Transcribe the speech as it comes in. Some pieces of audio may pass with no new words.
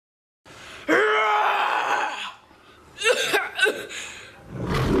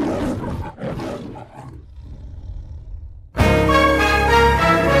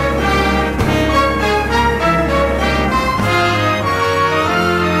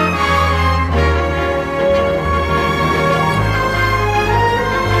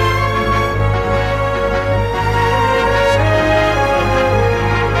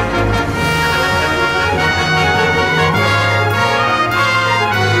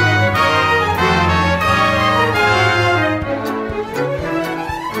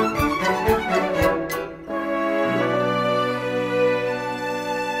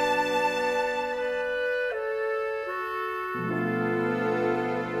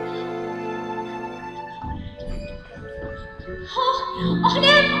Oh, on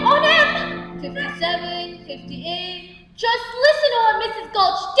him! 57, 58. Just listen to what Mrs.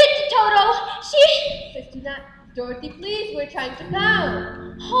 Gulch did to Toto. She... 59. Dorothy, please, we're trying to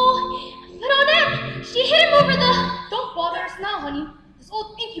pound. Oh, but on him, she hit him over the... Don't bother us now, honey. This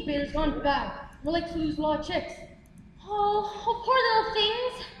old incubator's gone bad. We're like to lose a lot of chicks. Oh, poor little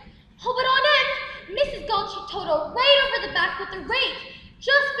things. Oh, but on him, Mrs. Gulch hit Toto right over the back with a rake,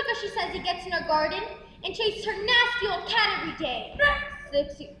 just because she says he gets in her garden and chases her nasty old cat every day.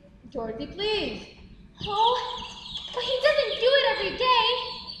 60. Dorothy, please. Oh, but he doesn't do it every day.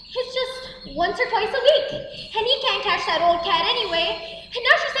 It's just once or twice a week. And he can't catch that old cat anyway. And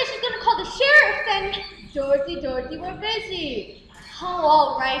now she says she's going to call the sheriff and... Dorothy, we're busy. Oh,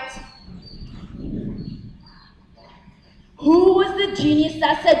 all right. Who was the genius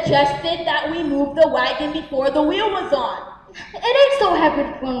that suggested that we move the wagon before the wheel was on? It ain't so heavy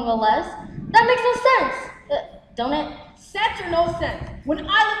when Willis. That makes no sense, don't it? Sense or no sense? When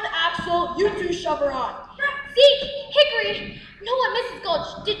I lift the axle, you two shove her on. Zeke, Hickory, know what Mrs.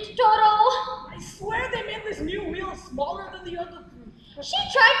 Gulch did to Toto? I swear they made this new wheel smaller than the other three. She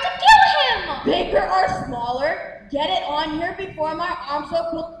tried to kill him! Bigger or smaller? Get it on here before my arms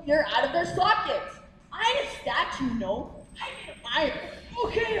will clear out of their sockets. I ain't a statue, no. I need an iron.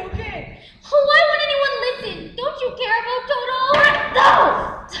 Okay. Oh, why won't anyone listen? Don't you care about Toto? No!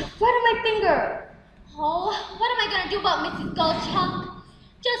 Right on my finger. Oh, what am I gonna do about Mrs. Gulch, Hunk?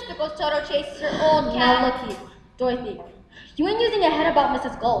 Just because Toto chases her old cat. Now look here, Dorothy. You ain't using your head about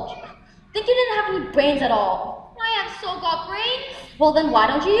Mrs. Gulch. Think you didn't have any brains at all. I have so got brains. Well, then why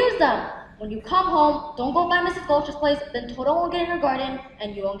don't you use them? When you come home, don't go by Mrs. Gulch's place, then Toto won't get in her garden,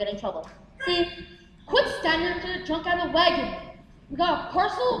 and you won't get in trouble. See? Quit standing to the junk out of the wagon. We got a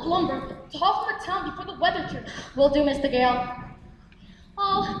parcel of lumber to haul from the town before the weather turns. Will do, Mr. Gale.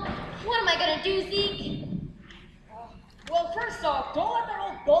 Oh, what am I gonna do, Zeke? Well, first off, don't let that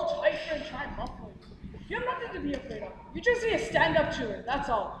old Gulch hyper and try and muffle you. You have nothing to be afraid of. You just need to stand up to her, that's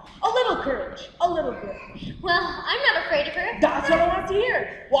all. A little courage, a little grit. Well, I'm not afraid of her. That's what I want to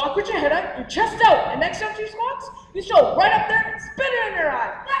hear. Walk with your head up, your chest out, and next time she squats, you show right up there and spit it in her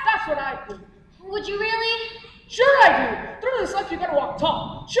eye. That's what I do. Would you really? Sure I do. Through this life you gotta walk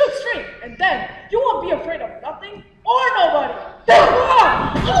tall, shoot straight, and then you won't be afraid of nothing or nobody.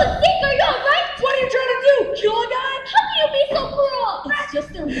 Oh, Zeke, are you alright? What are you trying to do? Kill a guy? How can you be so cruel? It's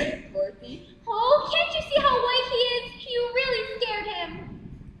just a rake, Dorothy. Oh, can't you see how white he is? You really scared him.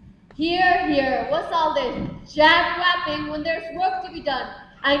 Here, what's all this jab-rapping when there's work to be done?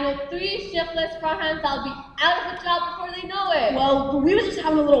 I know 3 shiftless front hands that'll be out of the job before they know it. Well, we was just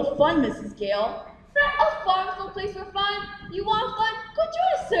having a little fun, Mrs. Gale. A farm's no place for fun. You want fun? Go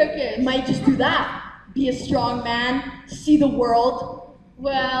join a circus. Might just do that. Be a strong man, see the world.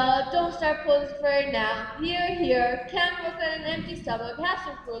 Well, don't start posing for it now. Here, can't work on an empty stomach. Have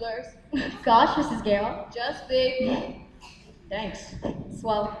some crullers. Gosh, Mrs. Gale. Just big. Thanks.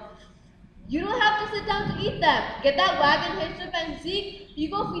 Swell. You don't have to sit down to eat them. Get that wagon hitched up and Zeke, you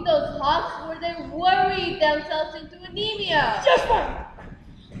go feed those hogs where they worry themselves into anemia. Yes, ma'am.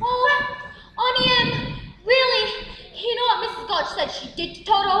 Oh, Onion, really? You know what Mrs. Gulch said she did to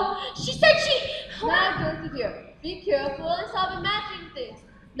Toto? She said she... Now, Dorothy here, be careful and stop imagining things.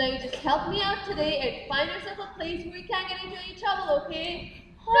 Now you just help me out today and find yourself a place where you can't get into any trouble,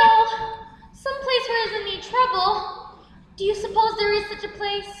 okay? Oh, some place where there's any trouble. Do you suppose there is such a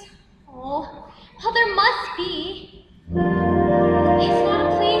place? Oh, well, there must be. It's not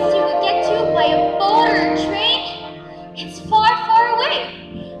a place you could get to by a boat or a train. It's far, far away.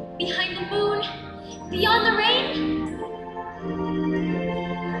 Behind the moon, beyond the rain.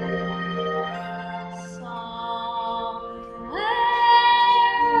 Somewhere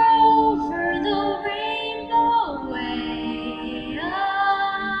over the rainbow, way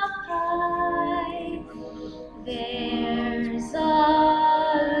up high, there's a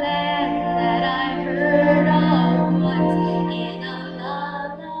land that I heard of once in a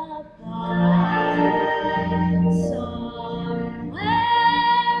lullaby. Somewhere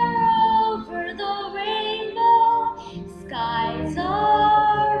over the rainbow, skies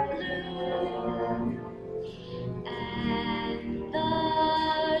are blue, and the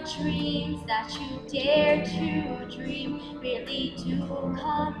dreams that you dare to dream really do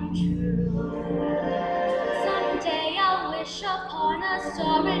come true. Someday I'll wish upon a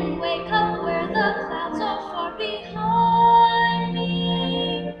star and wake up where the clouds are far behind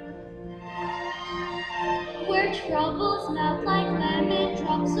me, where troubles melt like lemon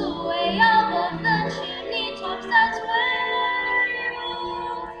drops away above the chimney tops. That's where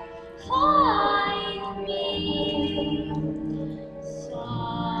you'll find me. Somewhere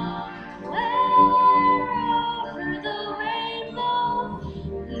over the rainbow.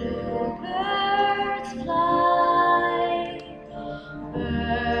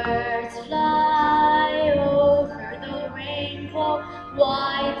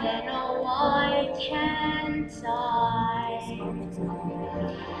 then oh why can't I?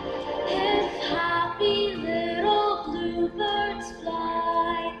 If happy little bluebirds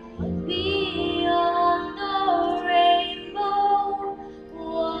fly beyond the rainbow,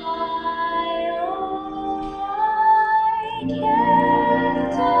 why, oh, why can't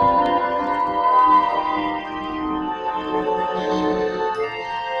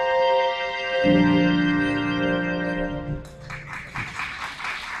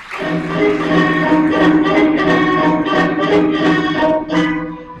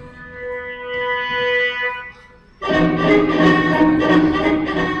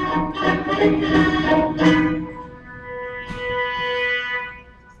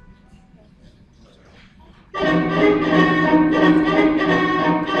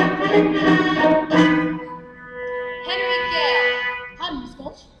Henry Gale, Hi, Miss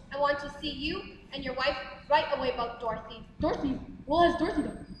Gulch. I want to see you and your wife right away about Dorothy. Dorothy? What has Dorothy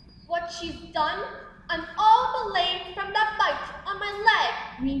done? What she's done, I'm all the lame from that bite on my leg.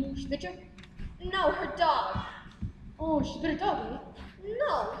 You mean she bit you? No, her dog. Oh, she bit a dog, eh?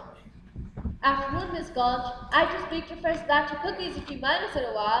 No. Afternoon, Miss Gulch. I just baked your first batch of cookies if you mind us in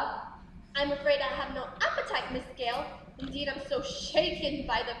a while. I'm afraid I have no appetite, Miss Gale. Indeed, I'm so shaken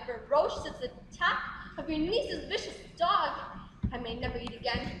by the ferocious attack of your niece's vicious dog. I may never eat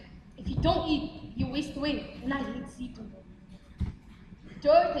again. If you don't eat, you waste away, and I hate seafood.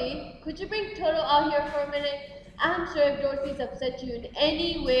 Dorothy, could you bring Toto out here for a minute? I'm sure if Dorothy's upset you in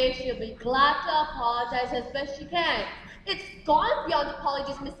any way, she'll be glad to apologize as best she can. It's gone beyond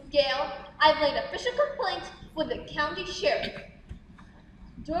apologies, Miss Gale. I've laid official complaint with the county sheriff.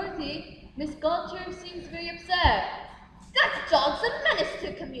 Dorothy, Miss Gulch here seems very upset. That dog's a menace to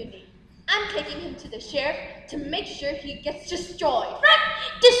the community. I'm taking him to the sheriff to make sure he gets destroyed.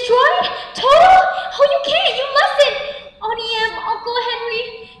 Destroyed? Toto? Oh, you can't. You mustn't. Auntie Em, Uncle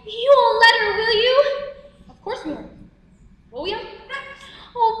Henry, you won't let her, will you? Of course we are. Will we?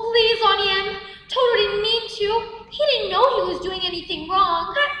 Oh, please, Auntie Em. Toto didn't mean to. He didn't know he was doing anything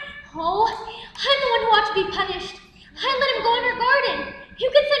wrong. Oh, I'm the one who ought to be punished. I let him go in her garden. You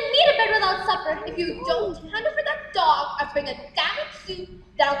can send me to bed without supper. If you don't hand over that dog, I'll bring a damaged suit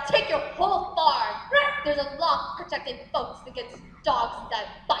that'll take your whole farm. There's a law protecting folks against dogs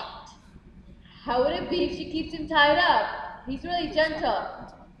that bite. How would it be if she keeps him tied up? He's really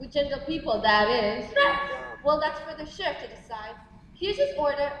gentle. With gentle people, that is. Well, that's for the sheriff to decide. Here's his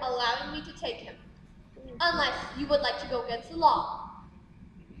order allowing me to take him. Unless you would like to go against the law.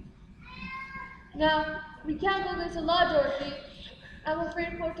 No, we can't go against the law, Dorothy. I'm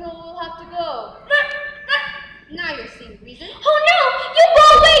afraid poor Toto will have to go. Now you're seeing reason. Oh no! You go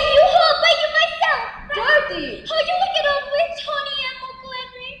away! You hold by you myself! Dorothy! Oh, you wicked old witch, Honey and Uncle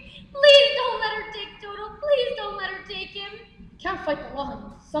Henry! Please don't let her take Toto. Please don't let her take him. Can't fight the law,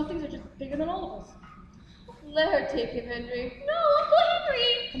 honey. Some things are just bigger than all of us. Let her take him, Henry. No, Uncle Henry!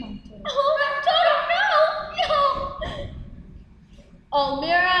 Come on, Toto. Oh, Toto, no! No!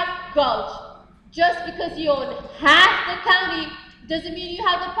 Elmira Gulch. Just because you own half the county doesn't mean you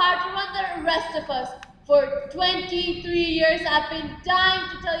have the power to run the rest of us. For 23 years, I've been dying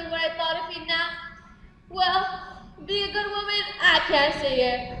to tell you what I thought of you now. Well, being a good woman, I can't say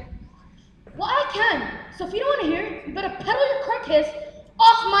it. Well, I can. So if you don't want to hear it, you better pedal your carcass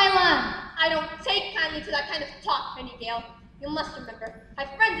off my land. I don't take kindly to that kind of talk, Pennygale. You must remember, I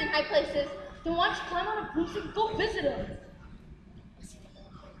have friends in high places. Then why don't you climb on a broomstick and go visit them?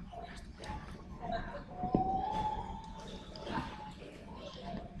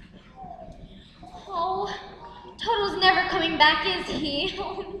 Oh, Toto's never coming back, is he?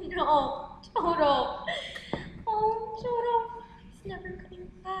 Oh no, Toto. Oh, Toto, he's never coming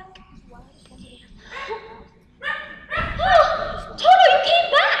back. Oh, Toto, you came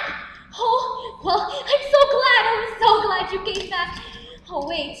back! Oh, well, I'm so glad you came back. Oh,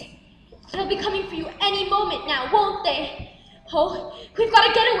 wait, they'll be coming for you any moment now, won't they? Oh, we've got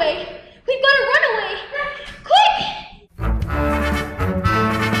to get away. We've got to run away. Quick!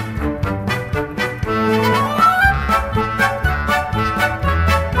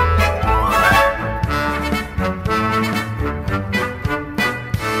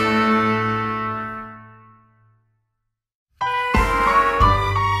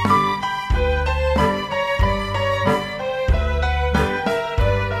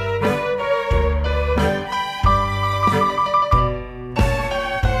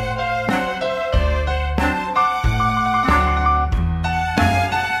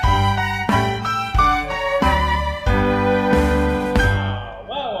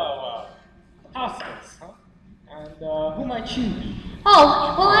 Who might you be?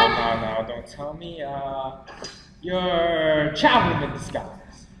 Oh, well, I'm... No, don't tell me. You're traveling in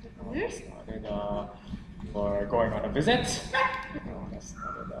disguise. That's not it. You're going on a visit? No, that's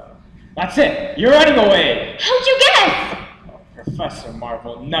not it. That's it! You're running away! How'd you guess? Professor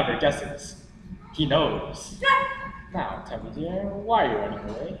Marvel never guesses. He knows. Now, tell me, dear, why are you running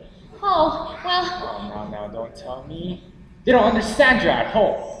away? Oh, well, Oh, now, don't tell me. They don't understand you're at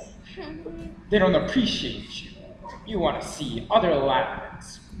home. They don't appreciate you. You want to see other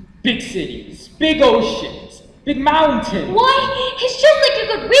lands, big cities, big oceans, big mountains. why? It's just like a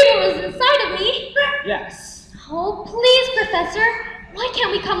good reader was inside of me. Yes. Oh, please, Professor. Why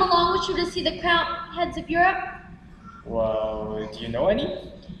can't we come along with you to see the crown heads of Europe? Well, do you know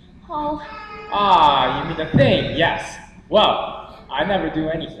any? Oh, Ah, you mean the thing, yes. Well, I never do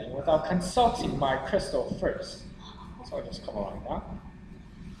anything without consulting my crystal first. So I'll just come along now.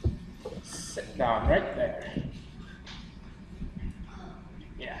 Sit down right there.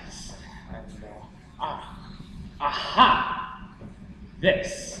 Yes. And, aha!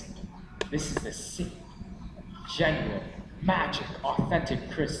 This is the single, genuine, magic,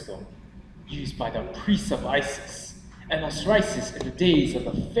 authentic crystal used by the priests of Isis and Osiris in the days of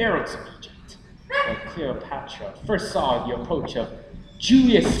the pharaohs of Egypt, when Cleopatra first saw the approach of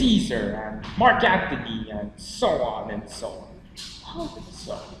Julius Caesar and Mark Antony and so on and so on.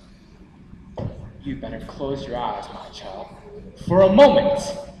 So, you better close your eyes, my child, for a moment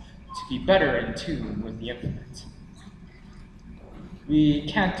to be better in tune with the infinite. We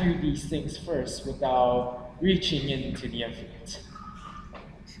can't do these things first without reaching into the infinite.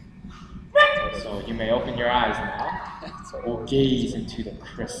 So you may open your eyes now. We'll gaze into the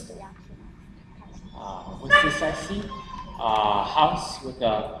crystal. What's this I see? A house with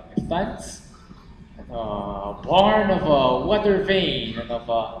a fence, and a barn of a weather vane, and of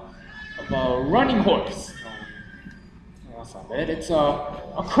a running horse. No, that's not it. It's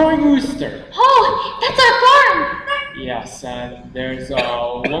a crowing rooster. oh, that's our farm. Yes, and there's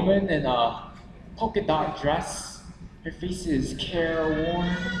a woman in a polka dot dress. Her face is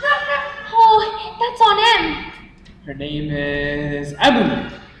careworn. Oh, that's on M. Her name is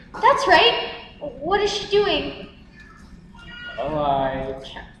Emily. That's right. What is she doing? Well, I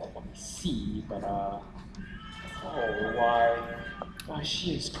can't let me see, but why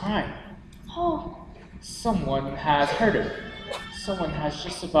she is crying. Oh, Someone has hurt her. Someone has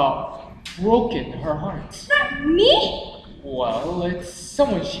just about broken her heart. me? Well, it's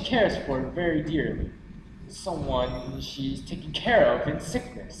someone she cares for very dearly. Someone she's taken care of in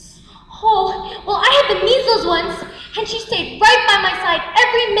sickness. Oh, well, I had the measles once, and she stayed right by my side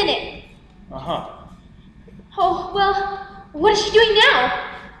every minute. Uh-huh. Oh, well, what is she doing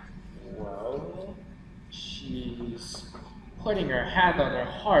now? Well, she's putting her hand on her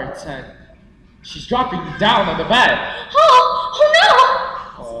heart and she's dropping down on the bed.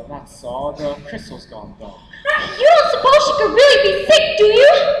 Oh no! Well, that's all. The crystal's gone though. You don't suppose she could really be sick, do you?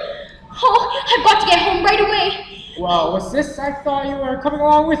 Oh, I've got to get home right away. Well, what's this? I thought you were coming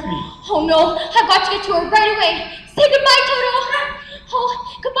along with me. Oh no, I've got to get to her right away. Say goodbye, Toto.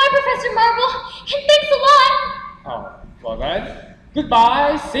 Oh, goodbye, Professor Marvel, and thanks a lot. Oh, well then.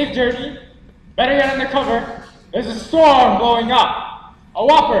 Goodbye, safe journey. Better get under cover. There's a storm blowing up. A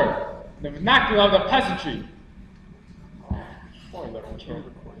whopper, in the vernacular of the peasantry. Poor little kid.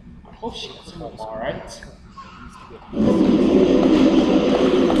 I hope she gets home all right.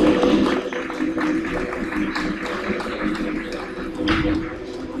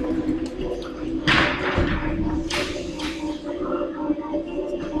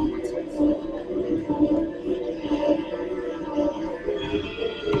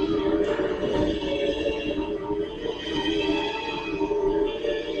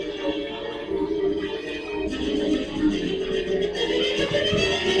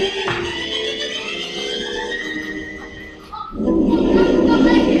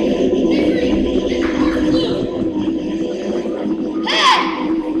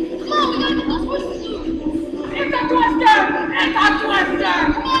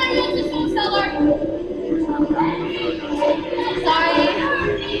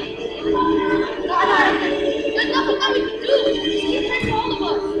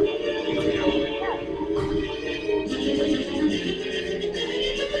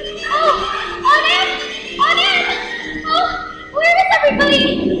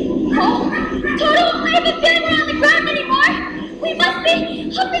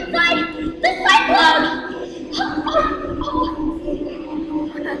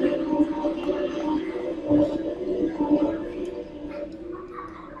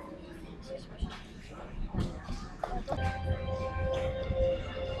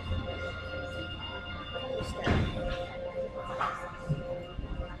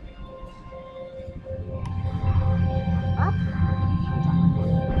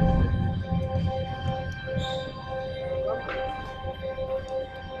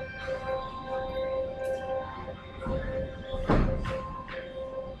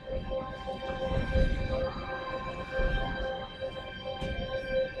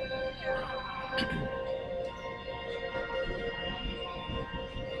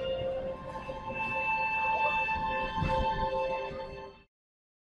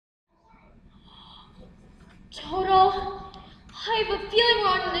 Toto, I have a feeling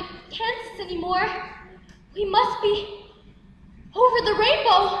we're not in Kansas anymore. We must be over the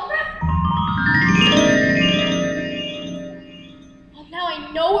rainbow. Well, now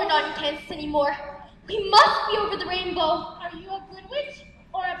I know we're not in Kansas anymore. We must be over the rainbow. Are you a good witch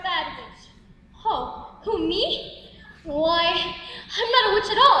or a bad witch? Oh, who, me? Why, I'm not a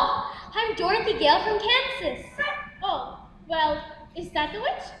witch at all. I'm Dorothy Gale from Kansas. Oh, well, is that the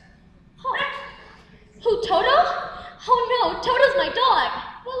witch? Oh, who, Toto? Oh no, Toto's my dog.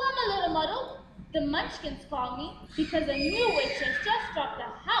 Well, I'm a little muddled. The Munchkins call me because a new witch has just dropped a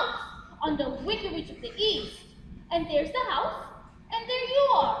house on the Wicked Witch of the East. And there's the house, and there you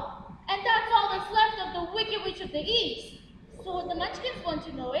are. And that's all that's left of the Wicked Witch of the East. So what the Munchkins want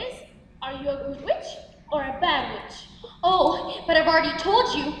to know is, are you a good witch or a bad witch? Oh, but I've already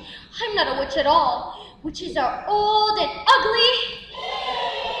told you, I'm not a witch at all. Witches are old and ugly.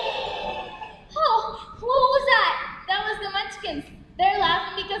 Oh, what was that? That was the Munchkins. They're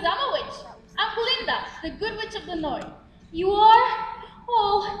laughing because I'm a witch. I'm Glinda, the good witch of the north. You are?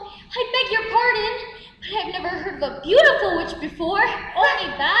 Oh, I beg your pardon, but I've never heard of a beautiful witch before. Only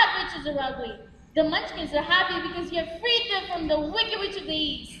bad witches are ugly. The Munchkins are happy because you have freed them from the Wicked Witch of the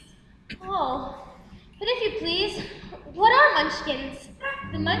East. Oh, but if you please, what are Munchkins?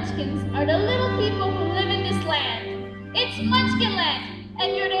 The Munchkins are the little people who live in this land. It's Munchkin land,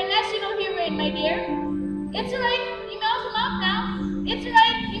 and you're their national hero, my dear. It's alright, you may all come out now. It's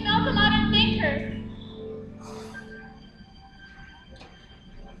alright, you may all come out and thank her.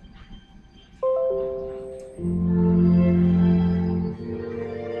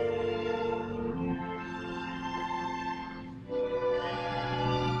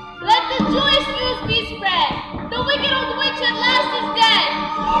 Let the joyous news be spread. The wicked old witch at last is dead.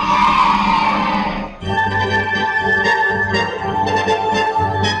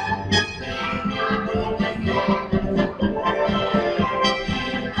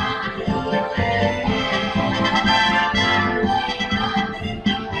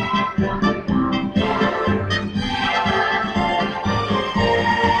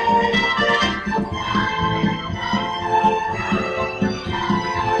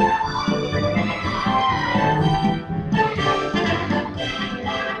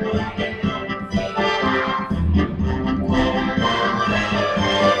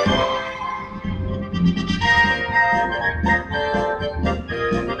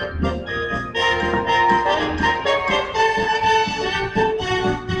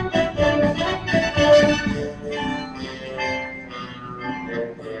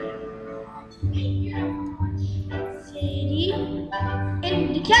 City,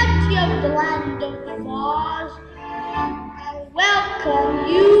 in the county of the land of Oz, I welcome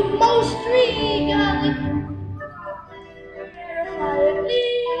you most regally, verifiably,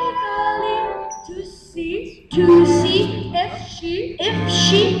 to see if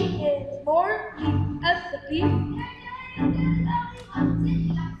she is morally, ethically,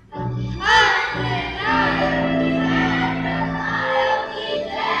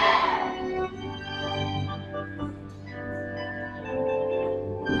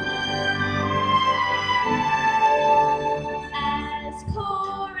 as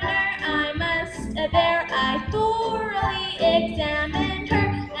coroner, I must aver I thoroughly examined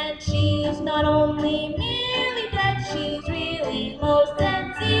her, and she's not only merely dead, she's really most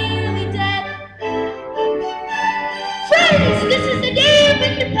sincerely dead. Friends, this is the day of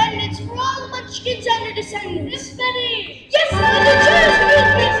independence for all the Munchkins and their descendants. Miss Betty! Yes, let the joyous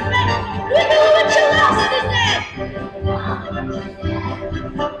news be spread. We know what you lost is dead.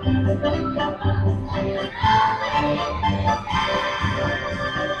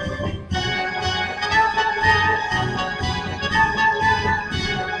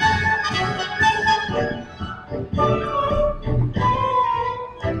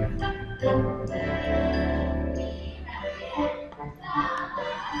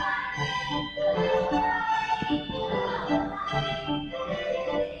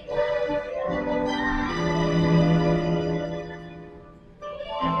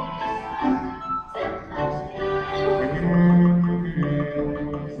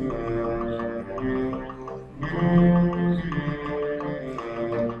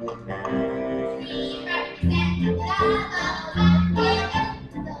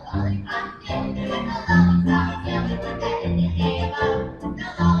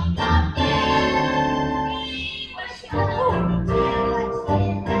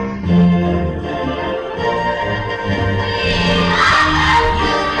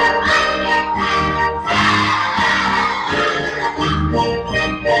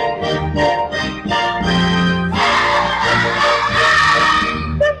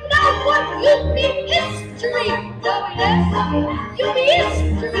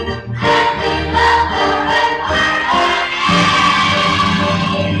 is true, and we will forever.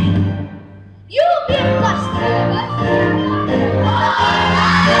 You'll be a plus three of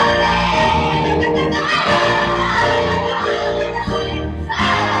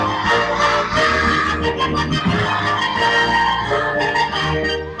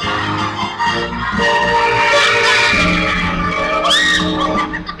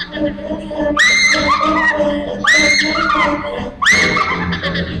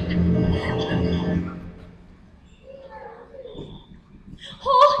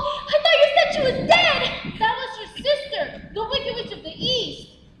Oh, I thought you said she was dead! That was your sister, the Wicked Witch of the East.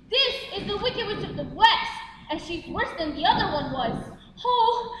 This is the Wicked Witch of the West, and she's worse than the other one was.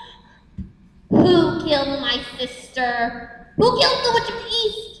 Oh, who killed my sister? Who killed the Witch of the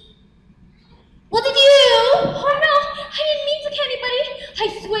East? Was it you? Oh no, I didn't mean to kill anybody. I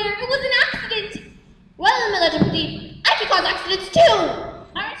swear, it was an accident. Well, my little petite, I can cause accidents too.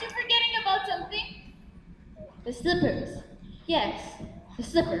 Aren't you forgetting about something? The slippers. Yes, the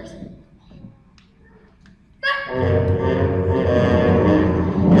slippers.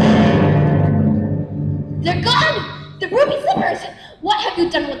 They're gone! The ruby slippers! What have you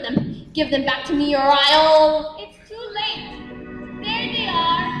done with them? Give them back to me or I'll... It's too late. There they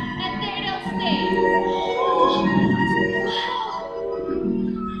are, and there they'll stay.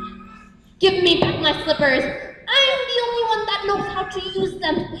 Give me back my slippers. I'm the only one that knows how to use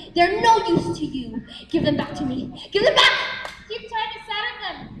them. They're no use to you. Give them back to me. Give them back! Keep trying to satisfy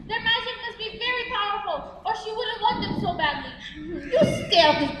them. Their magic must be very powerful, or she wouldn't want them so badly. You stay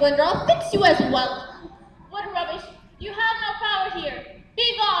out of this blender. I'll fix you as well. What rubbish. You have no power here.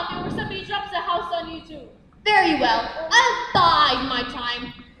 Be gone before somebody drops a house on you too. Very well. I'll bide my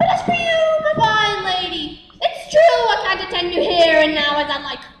time. But as for you, my fine lady, it's true I can't attend you here and now as I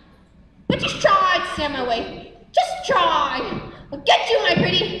like. But just try to stand my way. Just try. I'll get you, my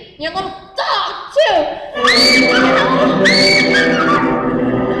pretty, and your little dog, too.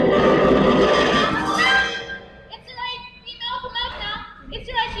 It's alright. Female, come out now. It's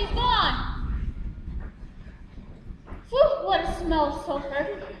alright, she's gone. Whew, what a smell of sulfur.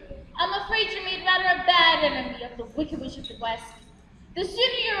 I'm afraid you made rather a bad enemy of the Wicked Witch of the West. The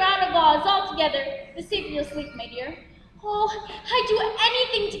sooner you're out of Oz altogether, the safer you'll sleep, my dear. Oh, I'd do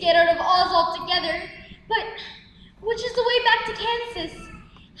anything to get out of Oz altogether. But which is the way back to Kansas?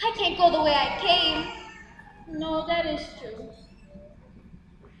 I can't go the way I came. No, that is true.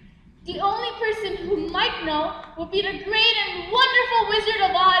 The only person who might know would be the great and wonderful Wizard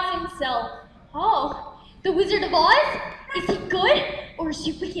of Oz himself. Oh, the Wizard of Oz? Is he good or is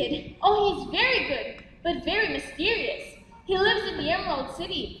he wicked? Oh, he's very good, but very mysterious. He lives in the Emerald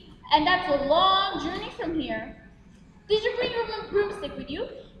City, and that's a long journey from here. Did you bring your broomstick with you?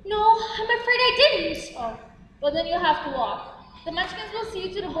 No, I'm afraid I didn't. Oh, well then you'll have to walk. The Munchkins will see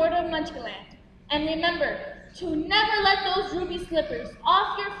you to the border of Munchkinland. And remember, to never let those ruby slippers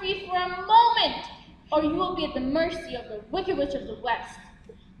off your feet for a moment, or you will be at the mercy of the Wicked Witch of the West.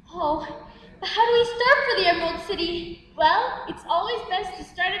 Oh, but how do we start for the Emerald City? Well, it's always best to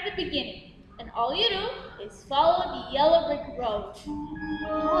start at the beginning. And all you do is follow the yellow brick road.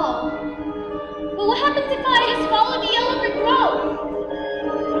 Oh. But what happens if I Just follow the yellow brick road.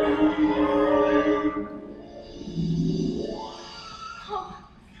 Oh.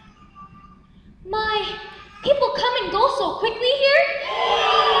 My, people come and go so quickly here?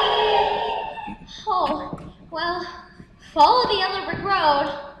 Oh, well, follow the yellow brick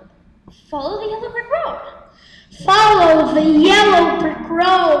road. Follow the yellow brick road. Follow the yellow brick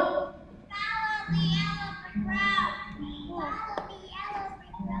road.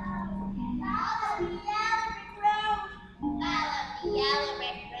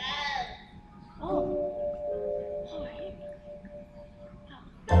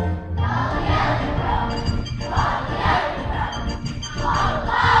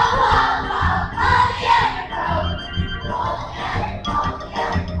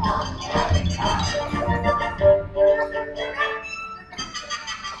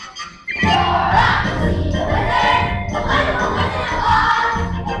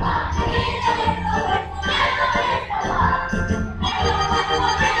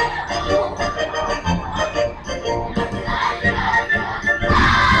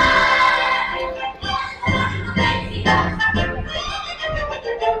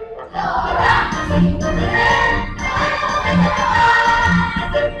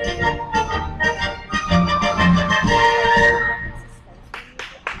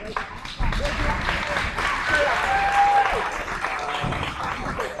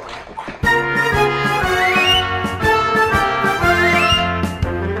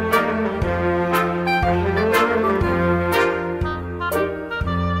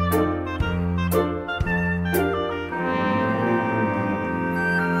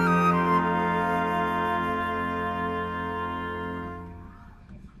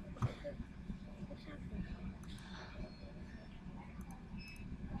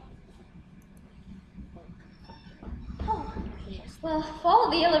 Well,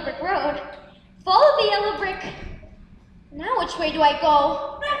 follow the yellow brick road. Follow the yellow brick. Now which way do I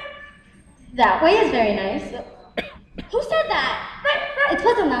go? That way is very nice. Who said that? It's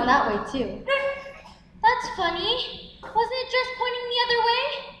pleasant down that way too. That's funny. Wasn't it just pointing the other way?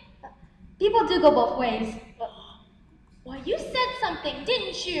 People do go both ways. Well, you said something,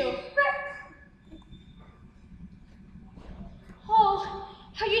 didn't you? Oh,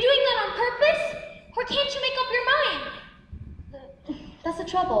 are you doing that on purpose? Or can't you make up your mind? That's the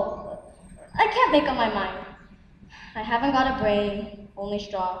trouble. I can't make up my mind. I haven't got a brain, only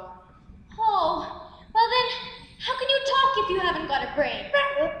straw. Oh, well then, how can you talk if you haven't got a brain?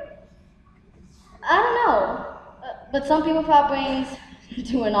 I don't know. But some people without brains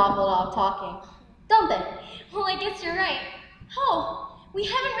do an awful lot of talking, don't they? Well, I guess you're right. Oh, we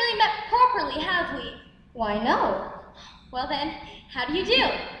haven't really met properly, have we? Why no? Well then, how do you do?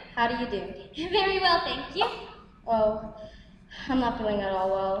 How do you do? Very well, thank you. Oh, I'm not feeling at all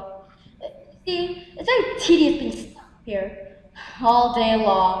well. See, it's very tedious being stuck here all day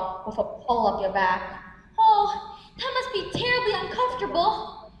long with a pole up your back. Oh, that must be terribly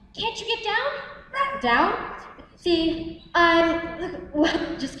uncomfortable. Can't you get down? Down? See,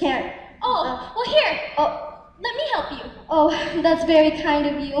 well, just can't. Oh, well here, Oh, let me help you. oh, that's very kind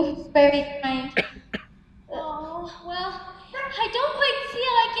of you. Very kind. Oh, well, I don't quite see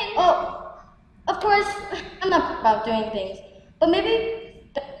how I can... Oh, of course, I'm not about doing things, but maybe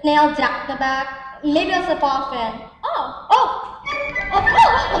nail down the back. Maybe I'll slip off and. Oh,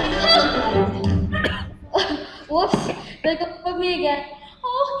 Whoops! There goes me again.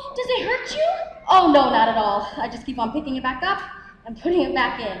 oh, does it hurt you? Oh no, not at all. I just keep on picking it back up and putting it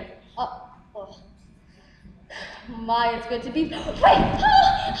back in. Oh. My, it's good to be. Wait!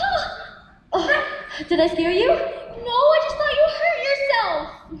 Oh, did I scare you? No, I just thought you hurt yourself.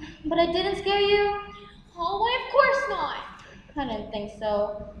 But I didn't scare you. Oh, why, of course not. I didn't think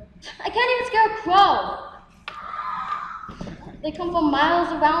so. I can't even scare a crow. They come from miles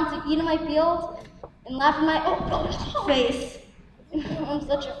around to eat in my fields and laugh in my face. I'm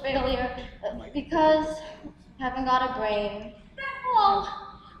such a failure because I haven't got a brain. Oh,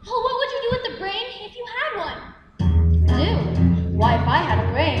 well, what would you do with the brain if you had one? Do? Why, if I had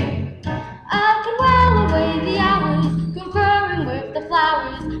a brain, I could while away the hours, conferring with the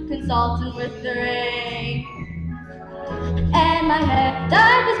flowers, consulting with the rain. And my head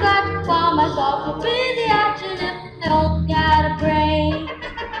I'd be scratched while my thoughts were busy action if I only had a brain.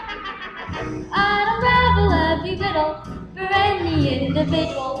 I'd unravel every riddle for any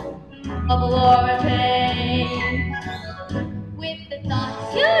individual, bubble or a pain. With the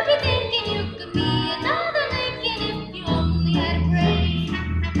thoughts you'd be thinking, you could be another Lincoln if you only had a brain.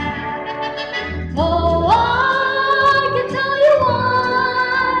 Oh, I can tell you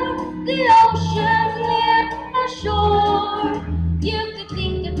why the ocean's near our shore. You could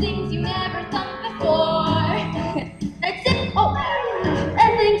think of things you never thought before. That's it. Oh,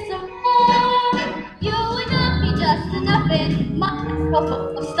 and think some more. You would not be just enough in My mouth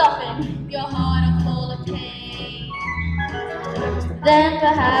full of stuffing. your heart full of pain. Then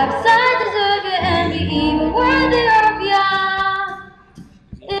perhaps I deserve it and be even worthier of ya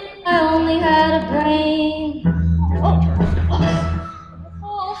if I only had a brain. Oh,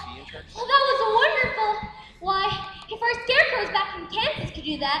 well, that was wonderful. Why, if our scarecrows back in Kansas could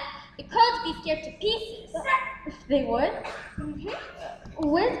do that, the crows would be scared to pieces. They would?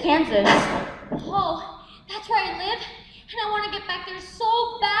 Where's Kansas? Oh, that's where I live, and I want to get back there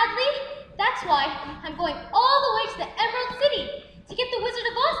so badly. That's why I'm going all the way to the Emerald City to get the Wizard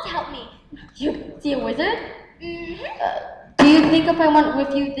of Oz to help me. You see a wizard? Mm-hmm. Do you think if I went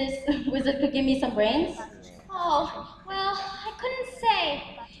with you, this wizard could give me some brains? Oh, well, I couldn't say.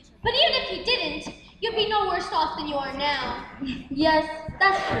 But even if he didn't, you'd be no worse off than you are now. Yes,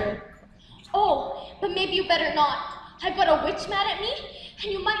 that's true. Oh, but maybe you better not. I've got a witch mad at me,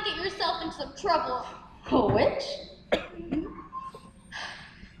 and you might get yourself into some trouble. A witch?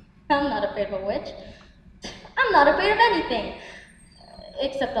 I'm not afraid of a witch. I'm not afraid of anything.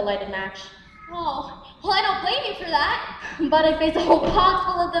 Except a lighted match. Oh, well, I don't blame you for that. But I face a whole pot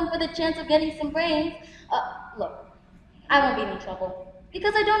full of them for the chance of getting some brains. Look, I won't be in trouble.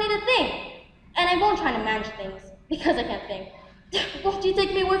 Because I don't need a thing. And I won't try to manage things. Because I can't think. Won't you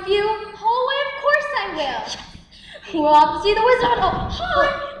take me with you? Oh, why, of course I will. We'll have to see the wizard. Oh,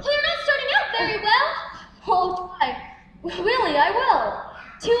 well, you're not starting out very well. Oh, try. Really, I will.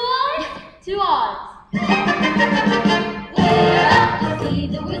 2 odds? 2 odds. We're out to see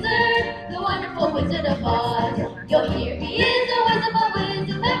the wizard, the wonderful Wizard of Oz. You'll hear he is a wizard, but whiz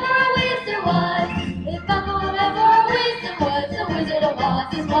if ever a whiz there was. If ever a whiz there was, the Wizard of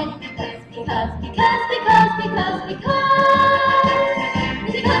Oz is one because.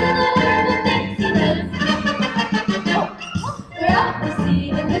 because of the wonderful things he does. We're off to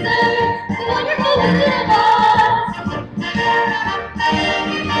see the wizard, the wonderful Wizard of Oz.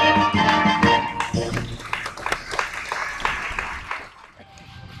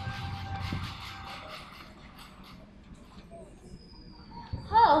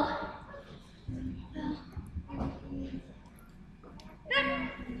 Oh.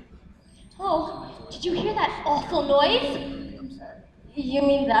 Oh, did you hear that awful noise? You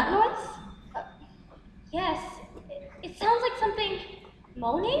mean that noise? Yes. It sounds like something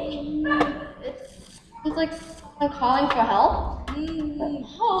moaning. It sounds like someone calling for help.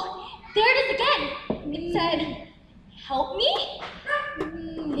 Oh, there it is again. It said, "Help me?"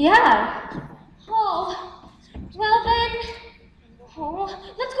 Yeah. Oh, well then,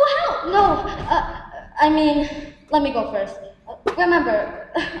 oh, let's go help. No, I mean, let me go first. Remember,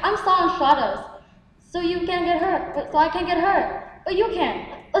 I'm Sal and Stratos, so you can't get hurt, so I can't get hurt, but you can.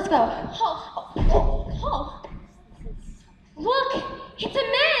 Let's go. Oh. Look, it's a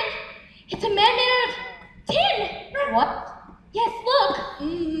man. It's a man made out of tin. What? Yes, look.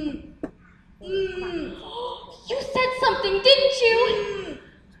 You said something, didn't you?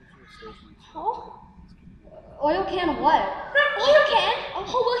 Oh, Oil can what? oil can.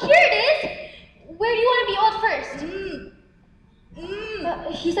 Oh, well, here it is. Where do you want to be oiled first?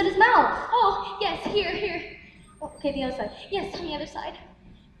 He said his mouth. Oh, yes, here. Okay, the other side. Yes, on the other side.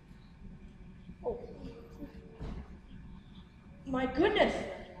 My goodness,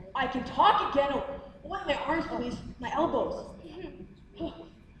 I can talk again. Oh, what, my arms, please, my elbows.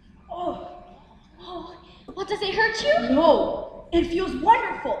 Oh, Oh, what, does it hurt you? no, it feels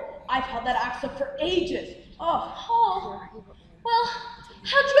wonderful. I've held that axe up for ages. Oh, Oh, well,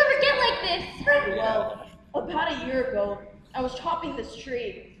 how'd you ever get like this? well, about a year ago, I was chopping this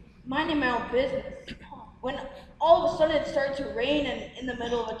tree, minding my own business. When all of a sudden it started to rain, and in the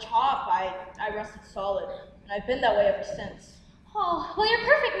middle of a chop, I rested solid. And I've been that way ever since. Oh, well, you're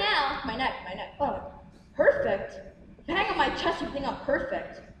perfect now. My neck. Oh, perfect? Bang on my chest, you think I'm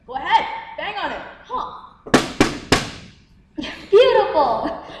perfect. Go ahead, bang on it. Huh. Beautiful.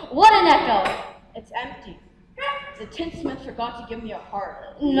 What an echo. It's empty. The tinsmith forgot to give me a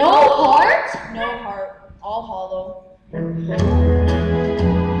heart. No heart? No heart, all hollow.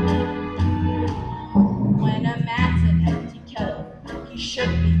 When a man's an empty kettle, he should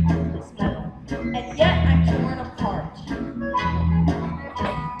be his metal. And yet I'm torn apart.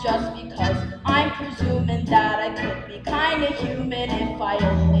 Just because I'm presuming that I could be kinda human if I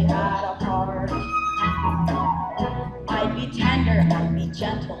only had a heart. I'd be tender, I'd be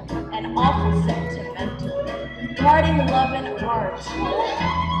gentle, and awful sentimental, guarding love and art.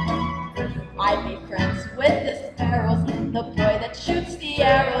 I'd be friends with the sparrows, the boy that shoots the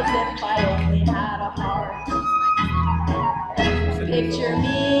arrows if I only had a heart. Picture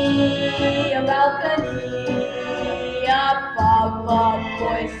me about the knee, up above,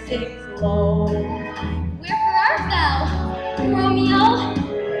 voice sings low. Wherefore art thou, Romeo?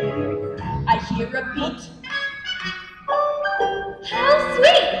 I hear a beat, How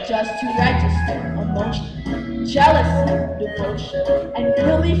sweet! just to register emotion, jealousy, devotion, and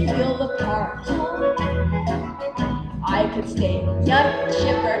really feel the part. I could stay young,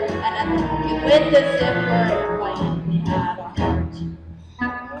 chipper, and unhappy with the zipper if I only had a heart.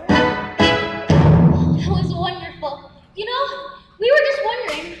 That was wonderful. You know, we were just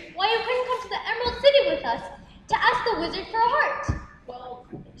wondering why you couldn't come to the Emerald City with us to ask the wizard for a heart. Well,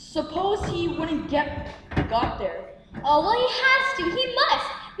 suppose he wouldn't got there. Oh, well, he has to. He must.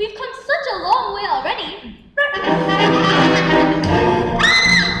 We've come such a long way already.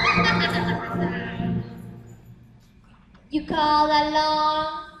 You call that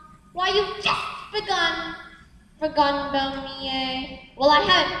long? Why, you've just forgotten about me, eh? Well, I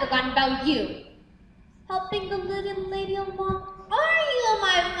haven't forgotten about you. Helping the little lady along? Are you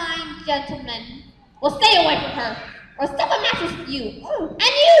my fine gentleman? Well, stay away from her, or step a mattress with you. And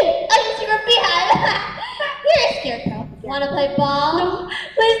you, ugly secret beehive. You're a scarecrow. Wanna play ball? No,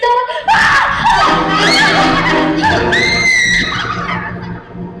 please don't.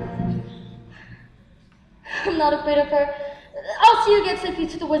 I'm not afraid of her. I'll see you get safely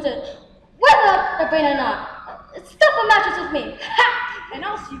to the wizard, whether the brain or not. Stuff a mattress with me. And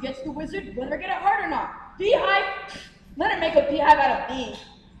I'll see you get to the wizard whether I get it hard or not. Beehive? Let her make a beehive out of me.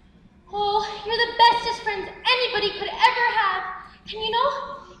 Oh, you're the bestest friends anybody could ever have. And you know,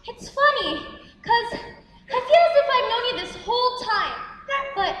 it's funny, because I feel as if I've known you this whole time.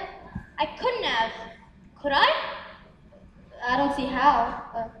 But I couldn't have. Could I? I don't see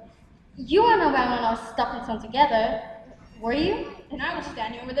how. You weren't around when I was stuffing some together, were you? And I was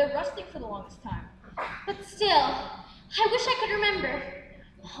standing over there rusting for the longest time. But still, I wish I could remember.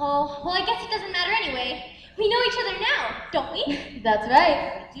 Oh, well, I guess it doesn't matter anyway. We know each other now, don't we? That's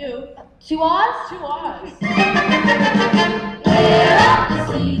right. We do. 2 Oz? 2 Oz. We're off to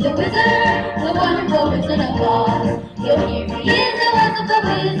see the wizard, the wonderful Wizard of Oz. You'll hear he is a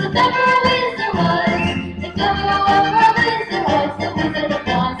whiz, if ever a whiz there was. If ever a whiz there was, the Wizard of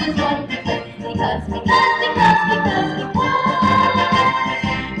Oz is wonderful.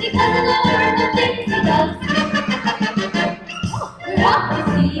 Because of the wonderful things he does. We're off to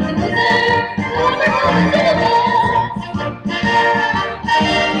see the wizard, the wonderful Wizard of Oz.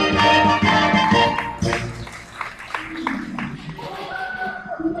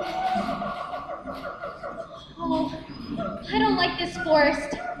 Oh, I don't like this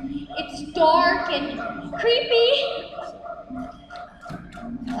forest. It's dark and creepy.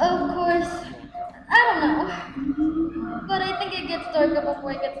 Of course, I don't know. But I think it gets darker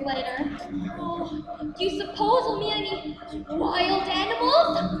before it gets lighter. Oh, do you suppose we'll meet any wild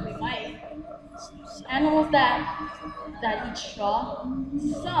animals? We might. Animals that eat straw.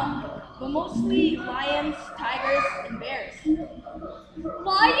 Some, but mostly lions, tigers, and bears.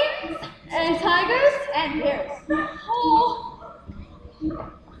 Lions? And tigers? And bears. Oh,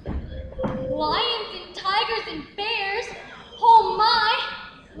 lions and tigers and bears. Oh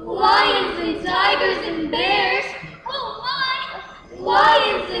my! Lions and tigers and bears. Oh my!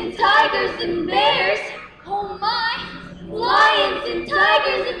 Lions and tigers and bears. Oh my! Lions and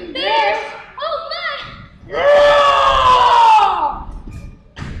tigers and bears. Oh my!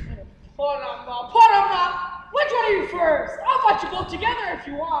 Put 'em up! Which one are you first? I'll fight you both together if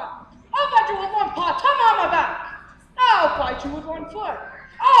you want. I'll fight you with one paw, come on my back. I'll fight you with one foot.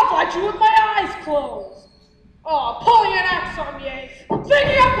 I'll fight you with my eyes closed. Oh, pulling an axe on me, eh?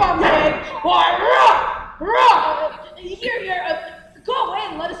 Singing up on me, eh? Why, rah! Here, go away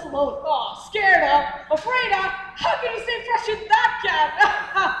and let us alone. Oh, scared of, afraid of, how can you stay fresh in that cat?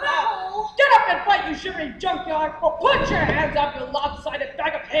 No. Get up and fight, you shivering junkyard. Oh, put your hands up, you lopsided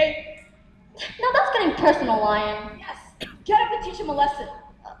bag of hay. Now that's getting personal, Lion. Yes. Get up and teach him a lesson.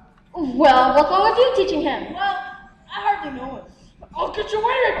 Well, what's wrong with you teaching him? Well, I hardly know him. I'll get you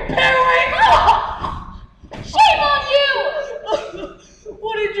away, periwig! Shame on you!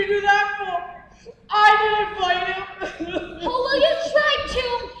 What did you do that for? I didn't fight him. Oh, well, you tried to.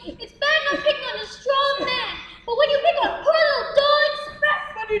 It's bad enough picking on a strong man, but when you pick on poor little dogs...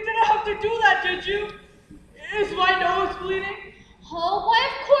 But you didn't have to do that, did you? Is my nose bleeding? Oh, why,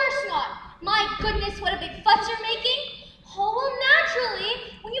 of course not. My goodness, what a big fuss you're making. Oh, well,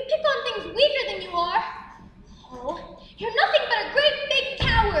 naturally, when you pick on things weaker than you are, oh, you're nothing but a great big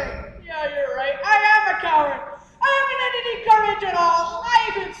coward. Yeah, you're right. I am a coward. I haven't had any courage at all. I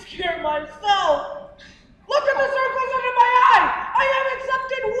even scare myself. Look at the circles under my eye. I haven't slept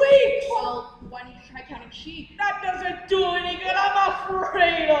in weeks. Well, why don't you try counting sheep? That doesn't do any good. I'm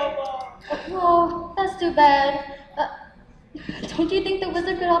afraid of them. Oh, that's too bad. Don't you think the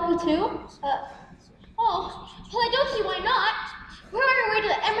wizard could help you too? Oh, well, I don't see why not. We're on our way to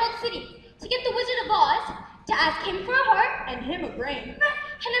the Emerald City to get the Wizard of Oz, to ask him for a heart, And him a brain. and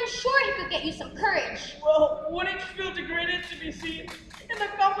I'm sure he could get you some courage. Well, wouldn't you feel degraded to be seen in the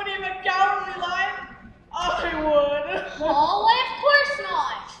company of a cowardly lion? I would. Oh, why, of course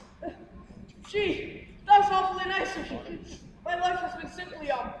not. Gee, that's awfully nice of you. My life has been simply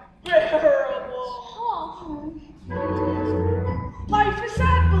unbearable. Oh, Life is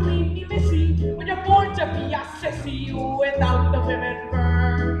sad, believe me, missy, when you're born to be a sissy without the women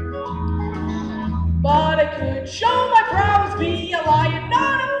burn. But I could show my prowess, be a lion,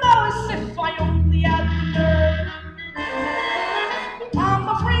 not a mouse, if I only had the nerve. I'm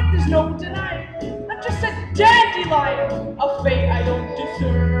afraid there's no denying, I'm just a dandelion, a fate I don't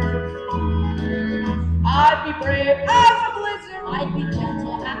deserve. I'd be brave as a blizzard, I'd be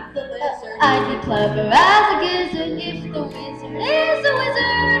gentle as the lizard. I'd be clever as a gizzard if the wizard is a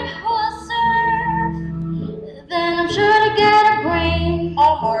wizard who'll serve. Then I'm sure to get a brain, A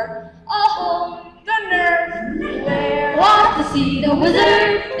heart. a home. the nerve, where Want to see the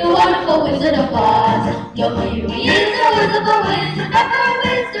wizard, the wonderful Wizard of Oz. You'll hear he is a wizard, the wizard, ever a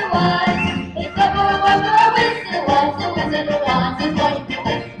wizard was. If ever a wizard was, the Wizard of Oz is going to be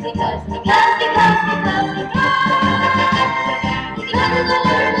because of the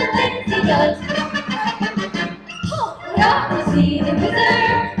wonderful things he does. Oh, we ought to see the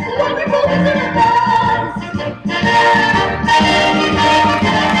wizard, the wonderful Wizard of Oz.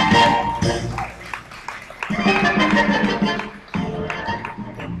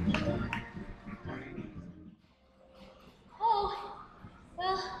 oh,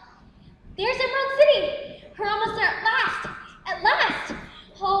 well, there's Emerald City. We're almost there at last. At last.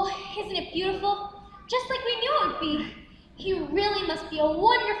 Oh, isn't it beautiful? Just like we knew it would be. You really must be a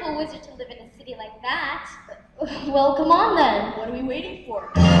wonderful wizard to live in a city like that. Well, come on then. What are we waiting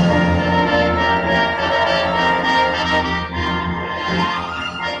for?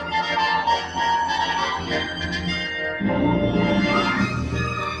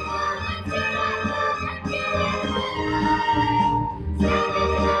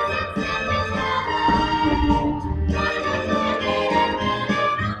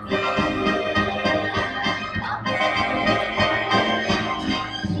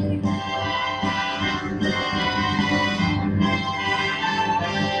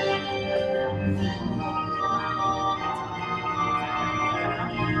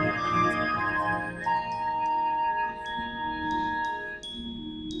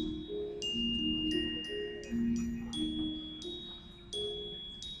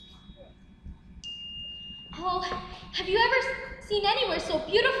 Oh, have you ever seen anywhere so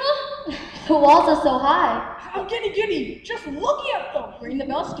beautiful? The walls are so high. I'm getting giddy just looking at them. Ring the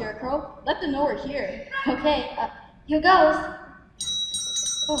bell, Scarecrow. Let them know we're here. Okay, here goes.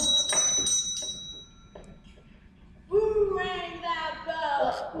 Oh. Who rang that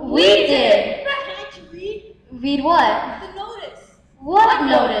bell? We did. Can't you read? Read what? The notice. What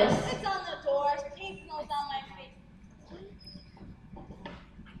notice? It's on the doors. Paint smells on my face.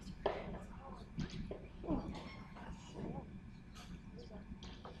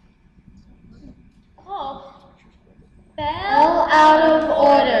 Oh. Bell out of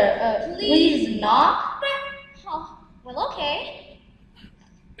order. Please knock. Oh, well, okay.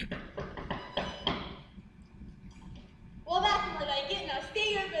 Well, that's more like it. Now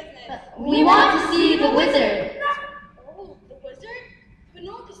stay your business. We want to see the wizard. Oh, the wizard? But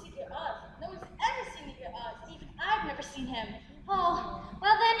no one can see your Oz. No one's ever seen your Oz. Even I've never seen him. Oh,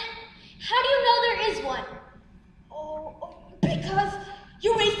 well then, how do you know there is one? Oh, because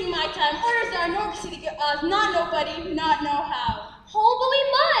you're wasting my time. Orders are no one can see your Oz. Not nobody, not know how. Oh, but we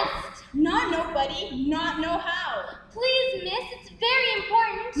must. Not nobody, not know how. Please, miss, it's very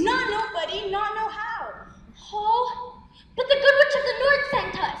important. Not nobody, not know how. Oh, but the Good Witch of the North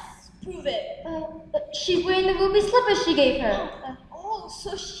sent us. Prove it. She's wearing the ruby slippers she gave her. Oh,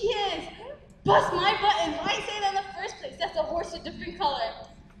 so she is. Bust my buttons. Why say that in the first place? That's a horse with a different color.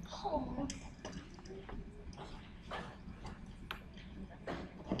 Oh.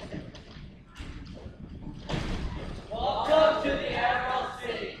 Welcome to the Emerald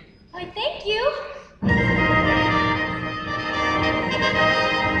City. Why, thank you.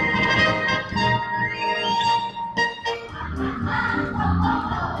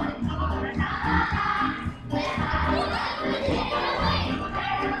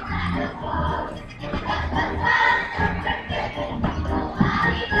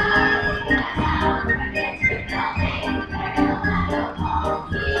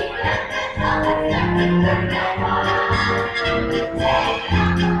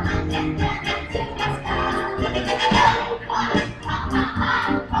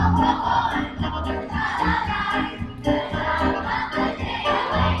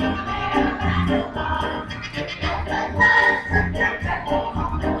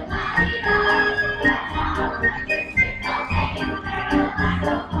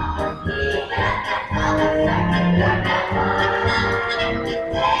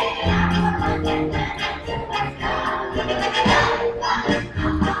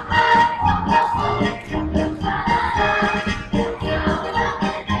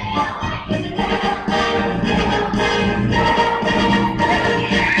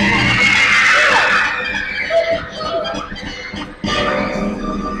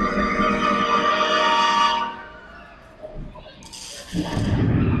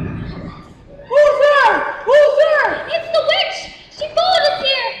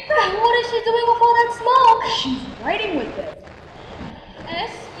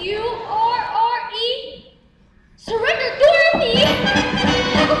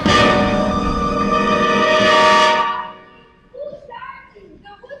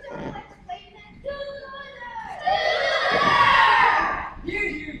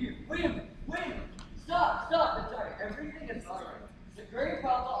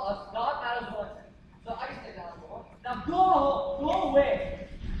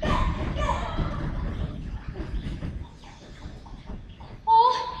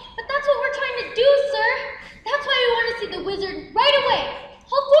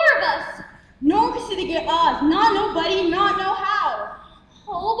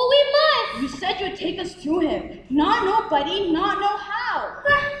 nobody not know how.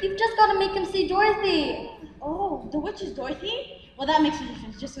 You've just got to make him see Dorothy. Oh, the witch is Dorothy? Well, that makes a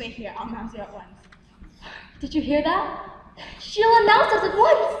difference. Just wait here. I'll announce you at once. Did you hear that? She'll announce us at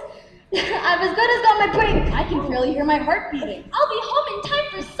once. I'm as good as got my pudding. I can barely hear my heart beating. I'll be home in time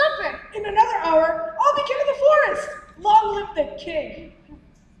for supper. In another hour, I'll be king of the forest. Long live the king.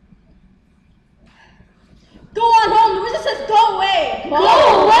 Go on home. The wizard says go away. Go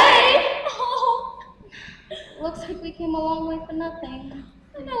away? Oh. Looks like we came a long way for nothing.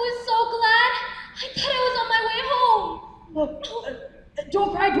 And I was so glad. I thought I was on my way home. Look,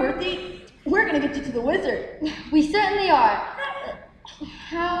 don't cry, Dorothy. We're gonna get you to the wizard. We certainly are.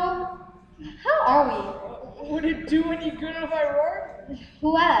 How are we? Would it do any good if I roared?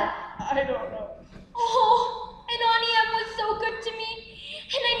 Who at? I don't know. Oh, and Auntie Em was so good to me.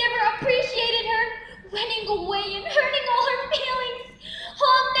 And I never appreciated her running away and hurting all her feelings. Oh,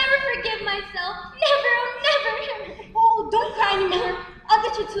 I'll never forgive myself. Never, never. Oh, don't cry anymore. I'll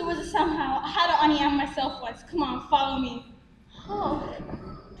get you to the wizard somehow. I had an Auntie Em myself once. Come on, follow me. Oh.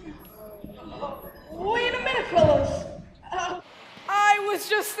 Wait a minute, fellas. I was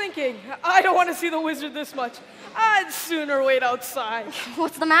just thinking, I don't want to see the wizard this much. I'd sooner wait outside.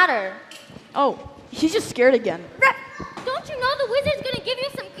 What's the matter? Oh, he's just scared again. Don't you know the wizard's gonna give you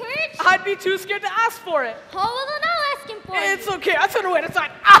some courage? I'd be too scared to ask for it. Oh, well then I'll ask him for it. It's okay, I'd sooner wait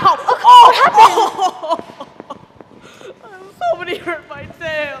outside. Ow! Oh, what happened? Somebody hurt my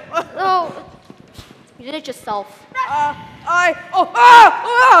tail. Oh, you did it yourself.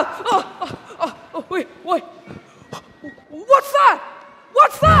 Wait. What's that?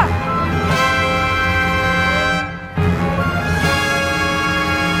 What's that?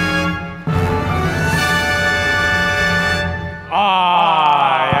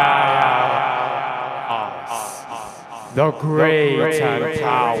 The great and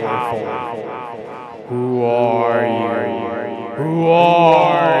powerful. Who are you? Who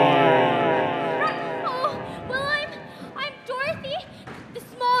are you? Oh, well, I'm Dorothy, the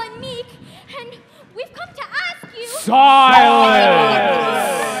small and meek, and we've come to ask you. Silence!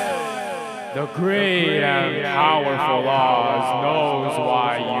 The great and powerful Oz knows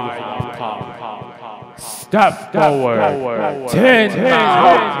why you have come. Step forward. 10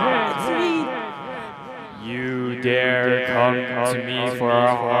 You dare come to me for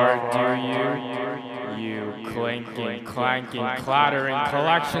a heart, do you? You clinking, clanking, clattering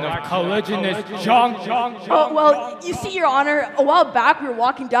collection of colliginous junk. Oh, well, you see, Your Honor, a while back we were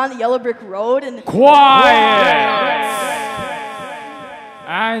walking down the yellow brick road and... Quiet!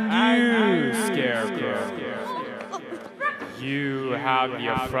 And you, Scarecrow, you have the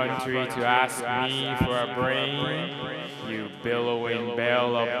effrontery to ask me for a brain, you billowing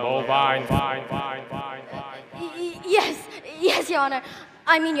bale of bovine. Yes, Your Honor.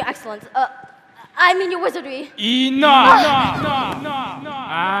 I mean, Your Excellence. I mean, Your Wizardry. Enough!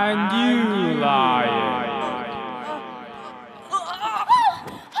 And you, lion.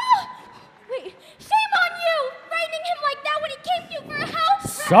 Wait, shame on you! Frightening him like that when he came to you for help!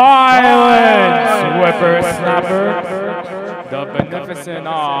 Silence, whippersnapper! The beneficent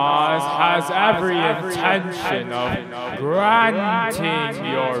Oz has every intention of granting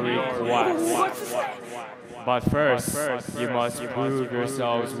your request. But first, you must prove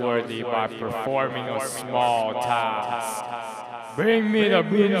yourselves worthy by performing a small task. Bring me the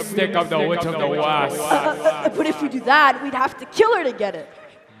broomstick of the Witch of the West. But if we do that, we'd have to kill her to get it.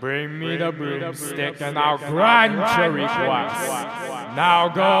 Bring me the broomstick and I'll grant your request. Now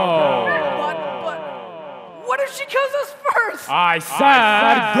go. But what if she kills us first? I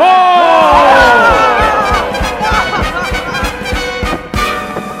said go!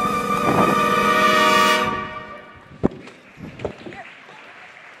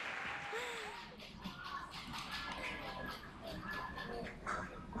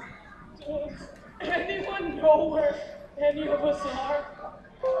 Anyone know where any of us are?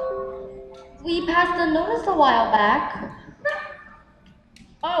 We passed a notice a while back.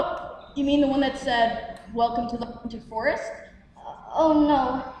 Oh, you mean the one that said, "Welcome to the haunted forest"? Oh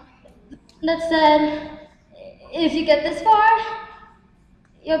no. That said, if you get this far,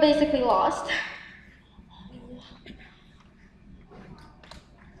 you're basically lost.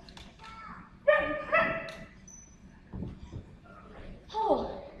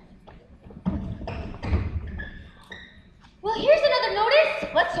 Oh. Well, here's another notice.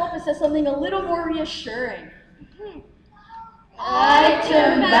 Let's hope it says something a little more reassuring. I'd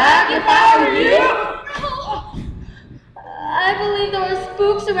turn back if I were you. Oh, I believe there were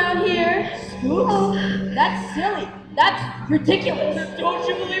spooks around here. Spooks? Oh. That's silly. That's ridiculous. Don't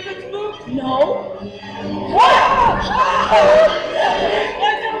you believe it's spooks? No. I don't believe it's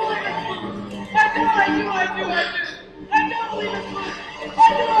spooks. I don't believe it's spooks.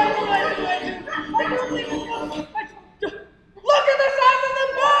 I don't believe it's spooks. Look at the size of the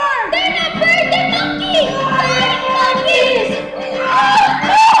bird! They're not birds, they're monkeys! Monkeys!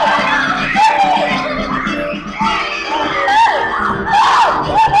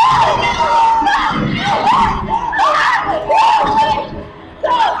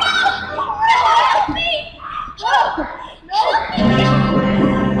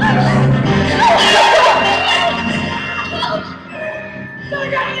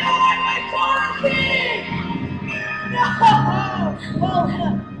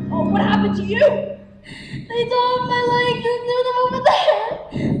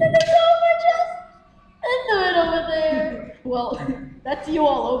 see you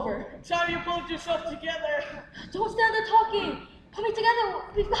all over. Time you pulled yourself together. Don't stand there talking. Put me together.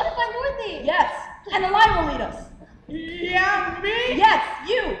 We've got to find Dorothy. Yes, and the line will lead us. Yeah, me? Yes,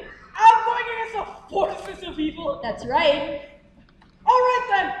 you. I'm going against the forces of evil. That's right. All right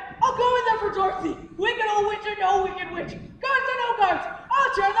then, I'll go in there for Dorothy. Wicked old witch or no wicked witch, guards or no guards,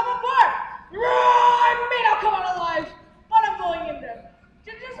 I'll tear them apart. I may not come out alive, but I'm going in there.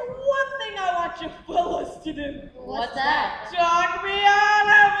 There's just one thing I want you fellas to do. What's that? Talk me out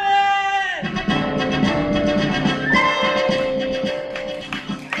of it!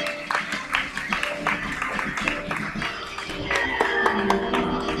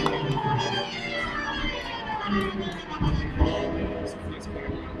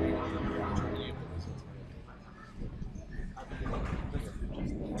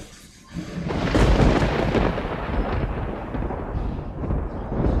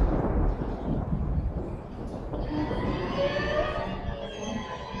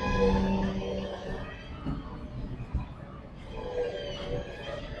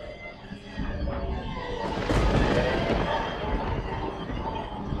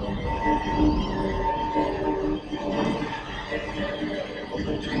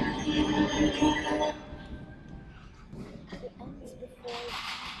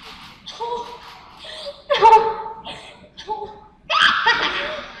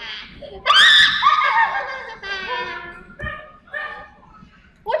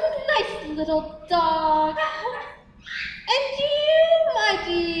 What a nice little dog. And you, my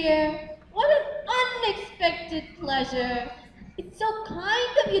dear, what an unexpected pleasure. It's so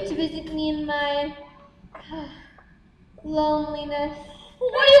kind of you to visit me in my loneliness.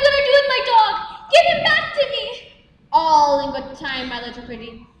 What are you going to do with my dog? Give him back to me. All in good time, my little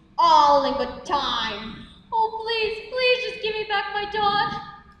pretty. All in good time. Oh, please just give me back my dog.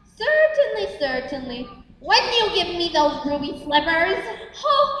 Certainly, certainly. When you give me those ruby slippers.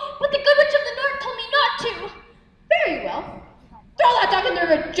 Oh, but the good witch of the north told me not to. Very well. Throw that dog in the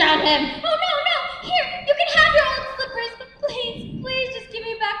river, drown him. Oh, no. Here, you can have your old slippers, but please just give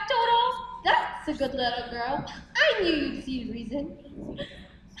me back Toto. That's a good little girl. I knew you'd see reason.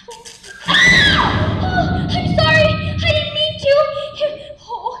 Oh, I'm sorry. I didn't mean to.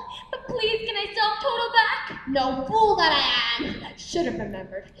 Oh, but please, can I sell Toto back? No fool that I am. Should have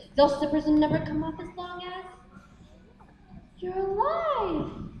remembered. Those slippers will never come off as long as you're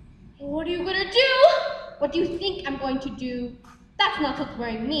alive. What are you going to do? What do you think I'm going to do? That's not what's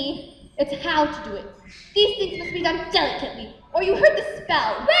worrying me. It's how to do it. These things must be done delicately, or you hurt the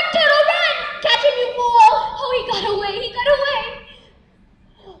spell. Run, Toto, run! Catch him, you fool! Oh, he got away.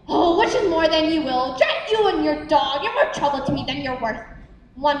 Oh, which is more than you will. Drat you and your dog. You're more trouble to me than you're worth.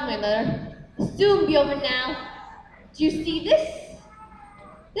 One way or another. It'll soon be over now. Do you see this?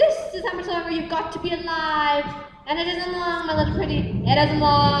 This is how much longer you've got to be alive. And it isn't long, my little pretty. It isn't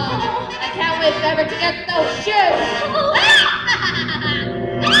long. I can't wait forever to get those shoes.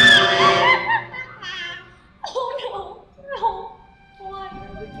 Oh, no. Why?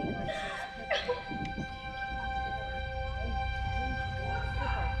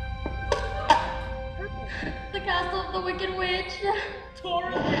 The castle of the Wicked Witch.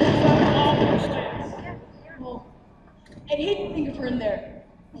 Torres is an awful chance. Oh, I'd hate to think of her in there.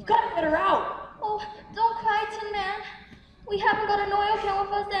 We've got to get her out. Oh, don't cry, Tin Man. We haven't got an oil can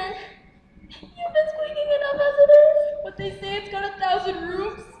with us then. You've been squeaking enough as it is. But they say it's got 1,000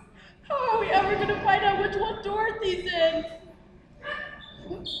 roofs. How are we ever going to find out which one Dorothy's in?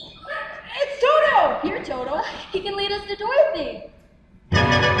 It's Toto! Here, Toto. He can lead us to Dorothy.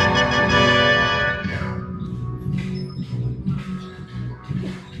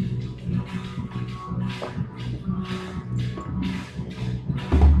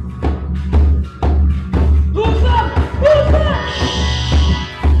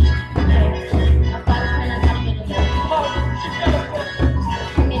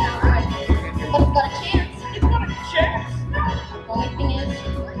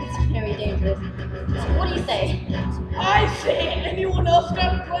 I say, anyone else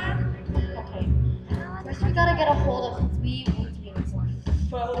got a plan? Okay. First, we gotta get a hold of 3 Winky uniforms.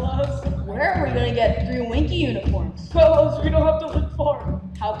 Fellas. Where are we going to get 3 Winky uniforms? Fellas, we don't have to look far.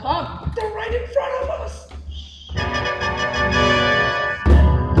 How come? They're right in front of us.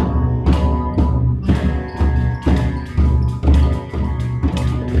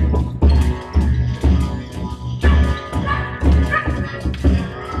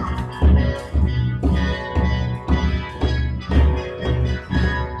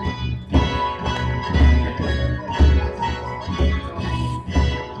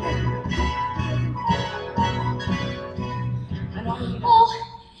 Oh,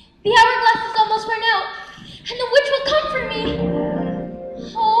 the hourglass is almost run out, and the witch will come for me.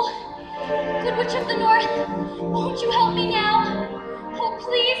 Witch of the North, won't you help me now? Oh,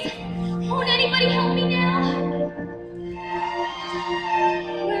 please, won't anybody help me now?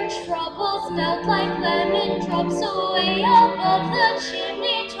 Where troubles melt like lemon drops away above the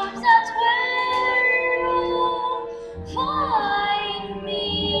chimney tops, that's where you'll find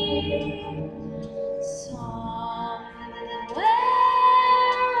me. Somewhere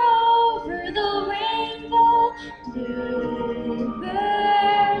over the rainbow, bluebirds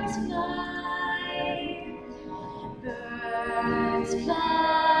fly. Birds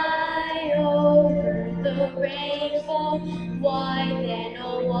fly over the rainbow. Why then,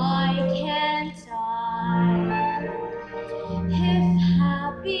 oh why can't I? If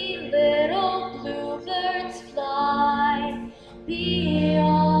happy little bluebirds fly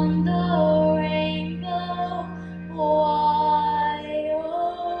beyond the rainbow, why,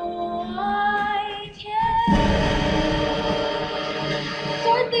 oh, I can't.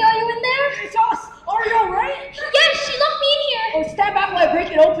 Dorothy, are you in there? It's us! Are you alright? Yes, she locked me in here. Oh, stand back while I break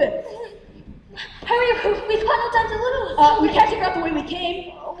it open. Hurry, we've got no time to lose. We can't take out the way we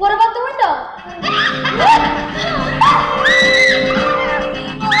came. What about the window?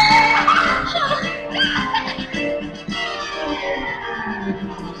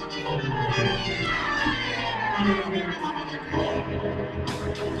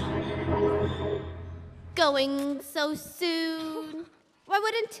 Going so soon. I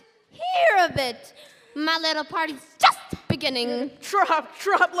wouldn't hear of it. My little party's just beginning. Trap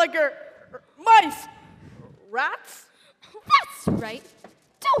like mice. Rats? That's right.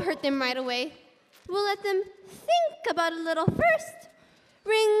 Don't hurt them right away. We'll let them think about it a little first.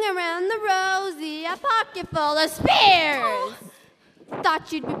 Ring around the rosy, a pocket full of spears.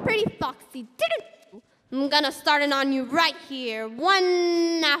 Thought you'd be pretty foxy, didn't you? I'm gonna start it on you right here,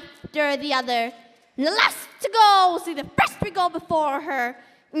 one after the other. And the last to go will see the first we go before her.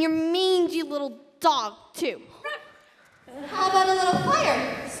 And your mangy little dog, too. How about a little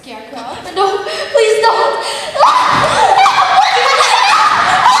fire, Scarecrow? No, please don't.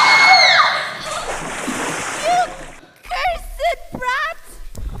 You cursed brat!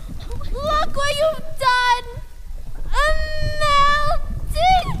 Look what you've done!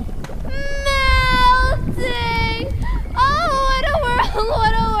 Melting! Oh, what a world,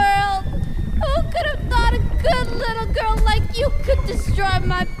 what a world! Who could have thought a good little girl like you could destroy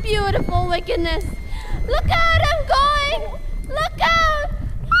my beautiful wickedness? Look out, I'm going! Look out!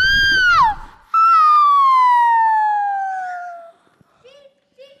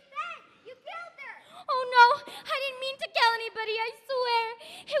 She's dead. You killed her. Oh no, I didn't mean to kill anybody, I swear.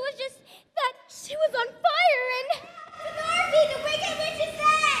 It was just that she was on fire and... Dorothy, the wicked witch is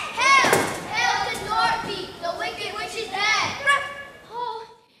dead! Hail to Dorothy, the wicked witch is dead! Oh,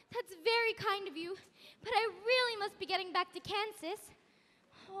 that's very kind of you, but I really must be getting back to Kansas.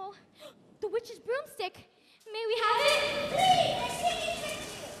 Oh, the witch's broomstick. May we have it? Please!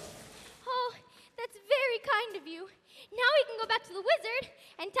 Oh, that's very kind of you. Now we can go back to the wizard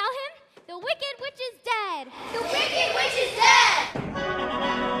and tell him the wicked witch is dead. The wicked witch is dead!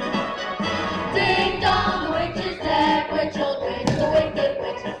 Ding dong, the witch is dead. Witch old witch, the wicked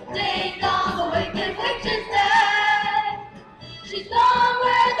witch. Ding dong, the wicked witch is dead. She's gone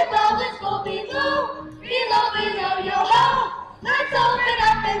where the goblins go below, below, yo-ho. Let's open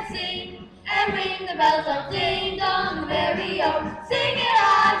up and sing, and ring the bells of ding dong, merry-o. Sing it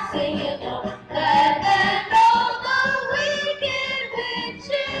high, sing it low, let them know the wicked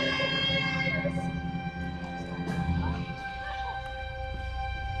witches.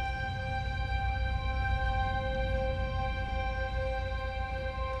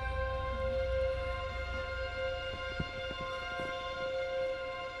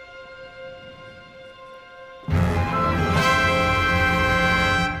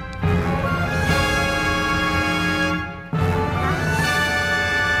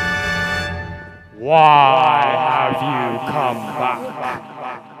 Why have you come back?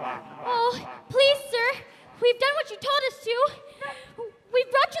 Oh, please, sir, we've done what you told us to. We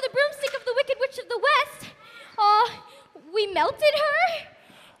brought you the broomstick of the Wicked Witch of the West. We melted her.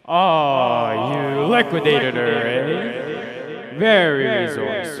 Oh, you liquidated her, eh? Very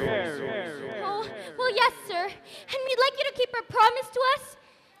resourceful. Oh, well, yes, sir. And we'd like you to keep our promise to us.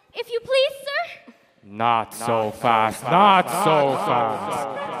 If you please, sir. Not so fast, not so fast.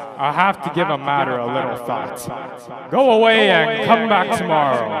 I have to give a matter a little thought. Go away and come back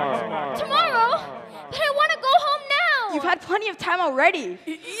tomorrow. Tomorrow? But I want to go home now. You've had plenty of time already.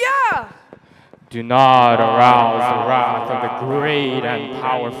 Yeah! Do not arouse the wrath of the great and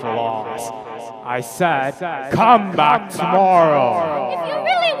powerful Oz. I said, come back tomorrow. If you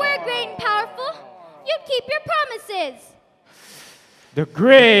really were great and powerful, you'd keep your promises. The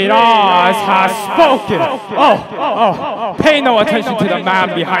great Oz has spoken. Oh, pay no attention to the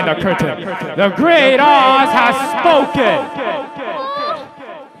man behind the curtain. The great Oz has spoken.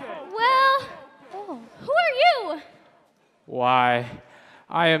 Who are you? Why,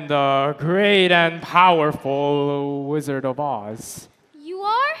 I am the great and powerful Wizard of Oz. You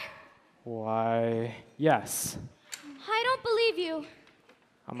are? Why, yes. I don't believe you.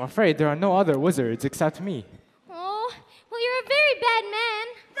 I'm afraid there are no other wizards except me. Oh, well, you're a very bad man.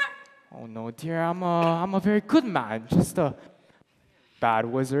 Oh no, dear, I'm a very good man, just a bad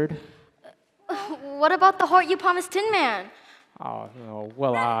wizard. What about the heart you promised Tin Man? Oh, no,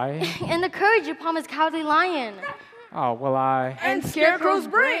 will I? And the courage you promised Cowardly Lion? Oh, will I? And Scarecrow's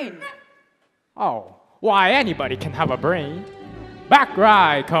brain. Oh, why, anybody can have a brain. Back where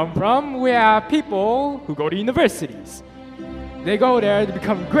I come from, we have people who go to universities. They go there to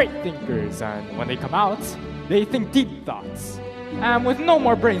become great thinkers, and when they come out, they think deep thoughts, and with no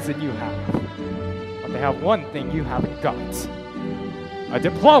more brains than you have. But they have one thing you haven't got: a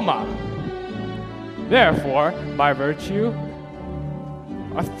diploma. Therefore, by virtue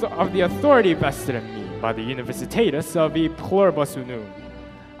of the authority vested in me by the Universitatus of E Pluribus Unum,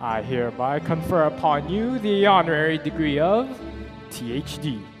 I hereby confer upon you the honorary degree of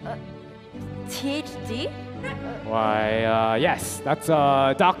THD. THD? Why, yes, that's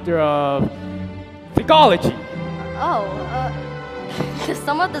a Doctor of Thicology. The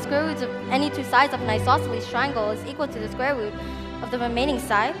sum of the square roots of any two sides of an isosceles triangle is equal to the square root of the remaining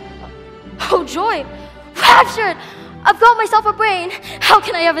side. Oh, joy! Raptured! I've got myself a brain! How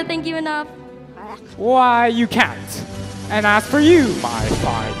can I ever thank you enough? Why, you can't. And as for you, my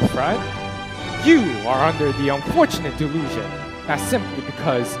fine friend, you are under the unfortunate delusion that simply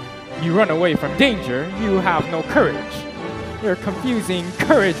because you run away from danger, you have no courage. You're confusing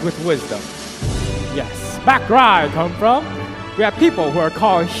courage with wisdom. Yes, back where I come from, we have people who are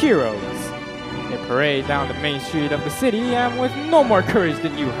called heroes. They parade down the main street of the city and with no more courage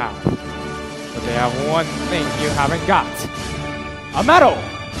than you have. But they have one thing you haven't got: a medal.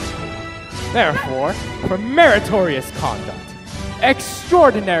 Therefore, for meritorious conduct,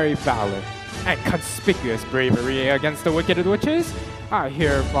 extraordinary valor, and conspicuous bravery against the wicked witches, I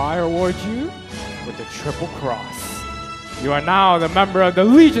hereby award you with the Triple Cross. You are now the member of the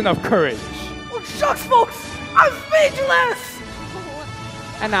Legion of Courage. Oh, shucks, folks! I'm speechless!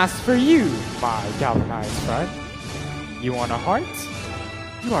 And as for you, my galvanized friend, you want a heart?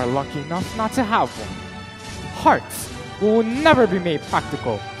 You are lucky enough not to have one. Hearts will never be made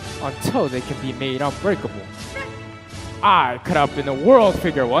practical until they can be made unbreakable. I could have been a world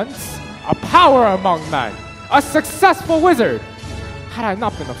figure once, a power among men, a successful wizard, had I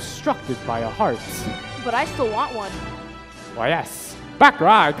not been obstructed by a heart. But I still want one. Why, yes. Back where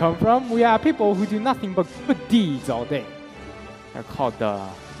I come from, we have people who do nothing but good deeds all day. They're called the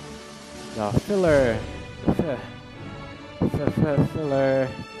filler.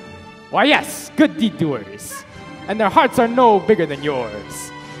 Why, yes, good deed doers. And their hearts are no bigger than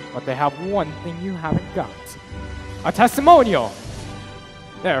yours. But they have one thing you haven't got: a testimonial.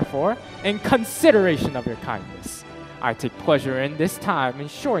 Therefore, in consideration of your kindness, I take pleasure in this time in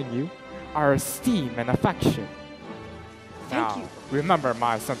showing you our esteem and affection. Thank you. Remember,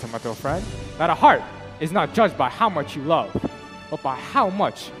 my sentimental friend, that a heart is not judged by how much you love, but by how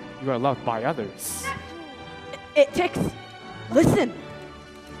much you are loved by others. It ticks. Listen.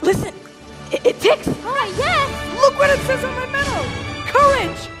 Listen. It ticks. Oh, yes! Look what it says on my medal.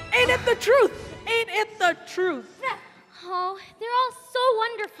 Courage. Ain't it the truth? Ain't it the truth? Oh, they're all so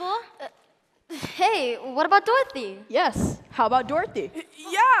wonderful. Hey, what about Dorothy? Yes. How about Dorothy?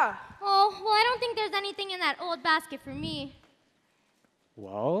 Yeah. Oh, well, I don't think there's anything in that old basket for me.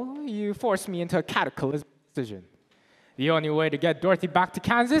 Well, you forced me into a cataclysmic decision. The only way to get Dorothy back to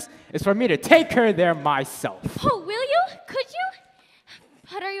Kansas is for me to take her there myself. Oh, will you? Could you?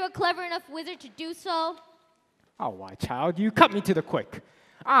 But are you a clever enough wizard to do so? Oh, why, child, you cut me to the quick.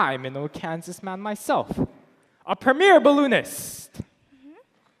 I'm an old Kansas man myself, a premier balloonist.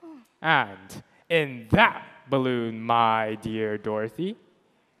 And in that balloon, my dear Dorothy,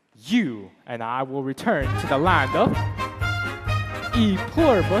 you and I will return to the land of E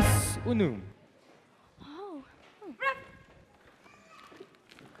Pluribus Unum. Oh.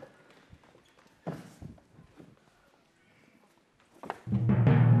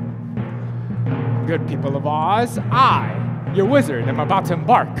 Good people of Oz, I, your wizard, am about to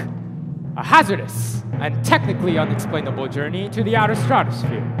embark a hazardous and technically unexplainable journey to the outer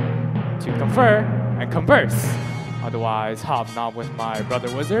stratosphere to confer and converse, otherwise hobnob with my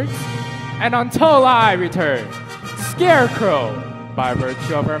brother wizards, and until I return, Scarecrow, by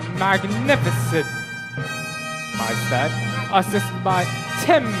virtue of her magnificent, my stead, assisted by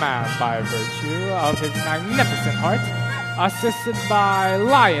Tin Man by virtue of his magnificent heart, assisted by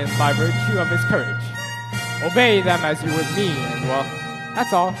Lion by virtue of his courage. Obey them as you would me, and well,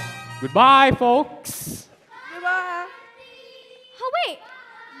 that's all. Goodbye, folks. Goodbye. Oh, wait.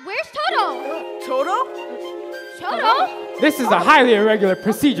 Where's Toto? Toto? Toto? This is a highly irregular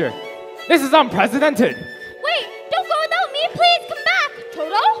procedure. This is unprecedented. Wait, don't go without me. Please come back.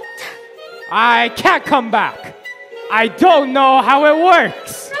 Toto? I can't come back. I don't know how it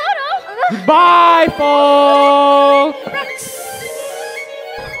works. Toto? Goodbye, folks.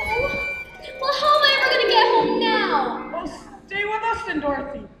 Well, how am I ever gonna get home now? Oh, stay with us then,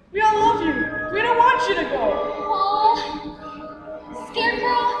 Dorothy. We all love you. We don't want you to go. Oh,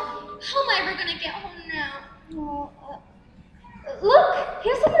 Scarecrow, how am I ever gonna get home now? Look,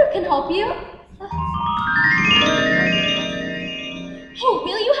 here's someone who can help you. Oh,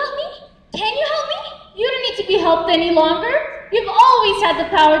 will you help me? Can you help me? You don't need to be helped any longer. You've always had the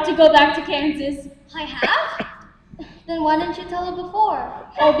power to go back to Kansas. I have? Then why didn't you tell her before?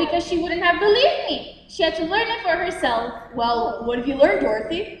 Oh, because she wouldn't have believed me. She had to learn it for herself. Well, what have you learned,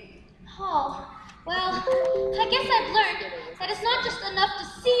 Dorothy? Oh, well, I guess I've learned that it's not just enough to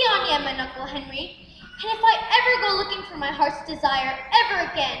see Anya and my Uncle Henry. And if I ever go looking for my heart's desire ever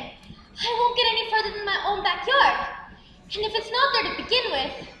again, I won't get any further than my own backyard. And if it's not there to begin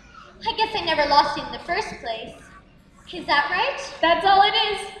with, I guess I never lost it in the first place. Is that right? That's all it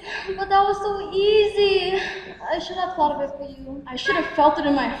is. But that was so easy. I should have thought of it for you. I should have felt it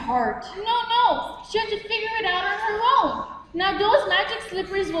in my heart. No. She had to figure it out on her own. Now those magic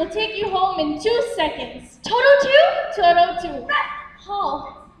slippers will take you home in 2 seconds. Toto too? Toto too.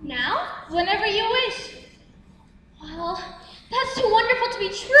 Oh, now? Whenever you wish. Well, that's too wonderful to be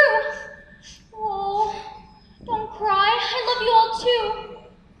true. Oh, don't cry. I love you all too.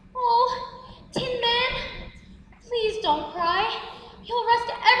 Oh, Tin Man, please don't cry. You'll rust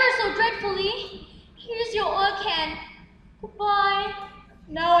ever so dreadfully. Here's your oil can. Goodbye.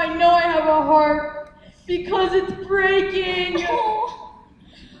 Now I know I have a heart because it's breaking. Oh,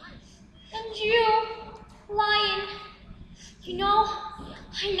 and you, Lion, you know,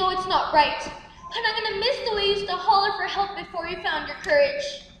 I know it's not right, but I'm gonna miss the way you used to holler for help before you found your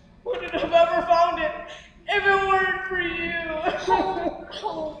courage. Wouldn't have ever found it if it weren't for you.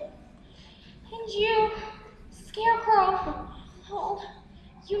 Oh. And you, Scarecrow, oh,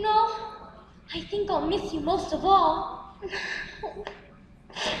 you know, I think I'll miss you most of all.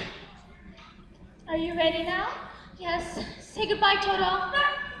 Are you ready now? Yes, say goodbye, Toto.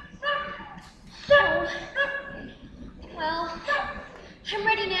 Oh. Well, I'm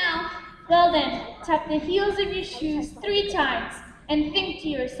ready now. Well then, tap the heels of your shoes 3 times and think to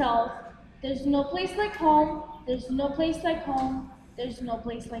yourself, there's no place like home, there's no place like home, there's no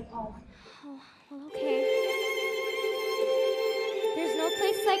place like home. Well, okay. There's no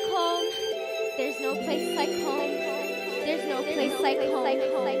place like home. There's no place like home. There's no place like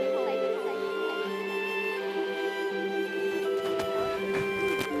home.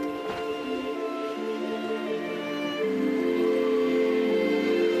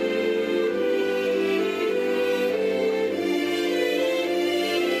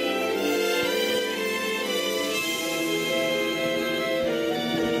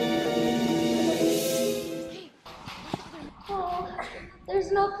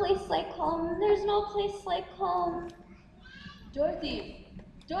 There's no place like home. There's no place like home. Dorothy,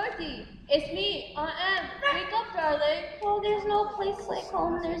 it's me, Aunt Em. Wake up, darling. Oh, there's no place like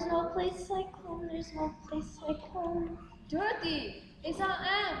home. There's no place like home. There's no place like home. Dorothy, it's Aunt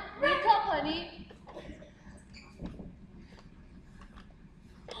Em. Wake up, honey.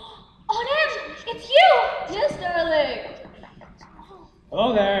 Aunt Em, it's you! Yes, darling.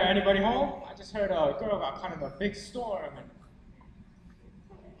 Hello there, anybody home? I just heard a girl got caught in a big storm.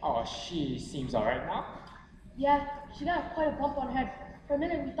 Oh, she seems alright now. Yeah, she got quite a bump on her head. For a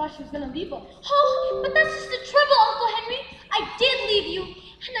minute, we thought she was gonna leave us. Oh, but that's just the trouble, Uncle Henry. I did leave you,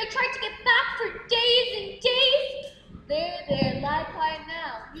 and I tried to get back for days and days. There, lie quiet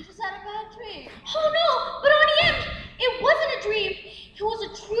now. You just had a bad dream. Oh no, but Auntie Em, it wasn't a dream. It was a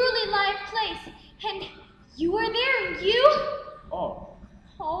truly live place, and you were there, and you? Oh,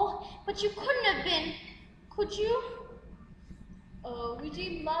 Oh, but you couldn't have been, could you? Oh, we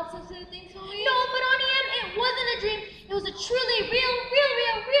dreamed lots of silly things, for we? No, but Auntie Em, it wasn't a dream. It was a truly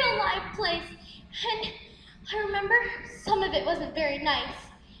real live place. And I remember some of it wasn't very nice,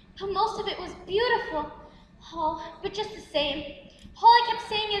 but most of it was beautiful. Oh, but just the same, all I kept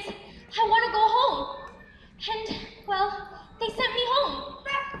saying is, I want to go home. And, well, they sent me home.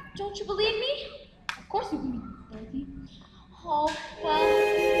 Don't you believe me? Of course you believe, Dorothy. Oh, well,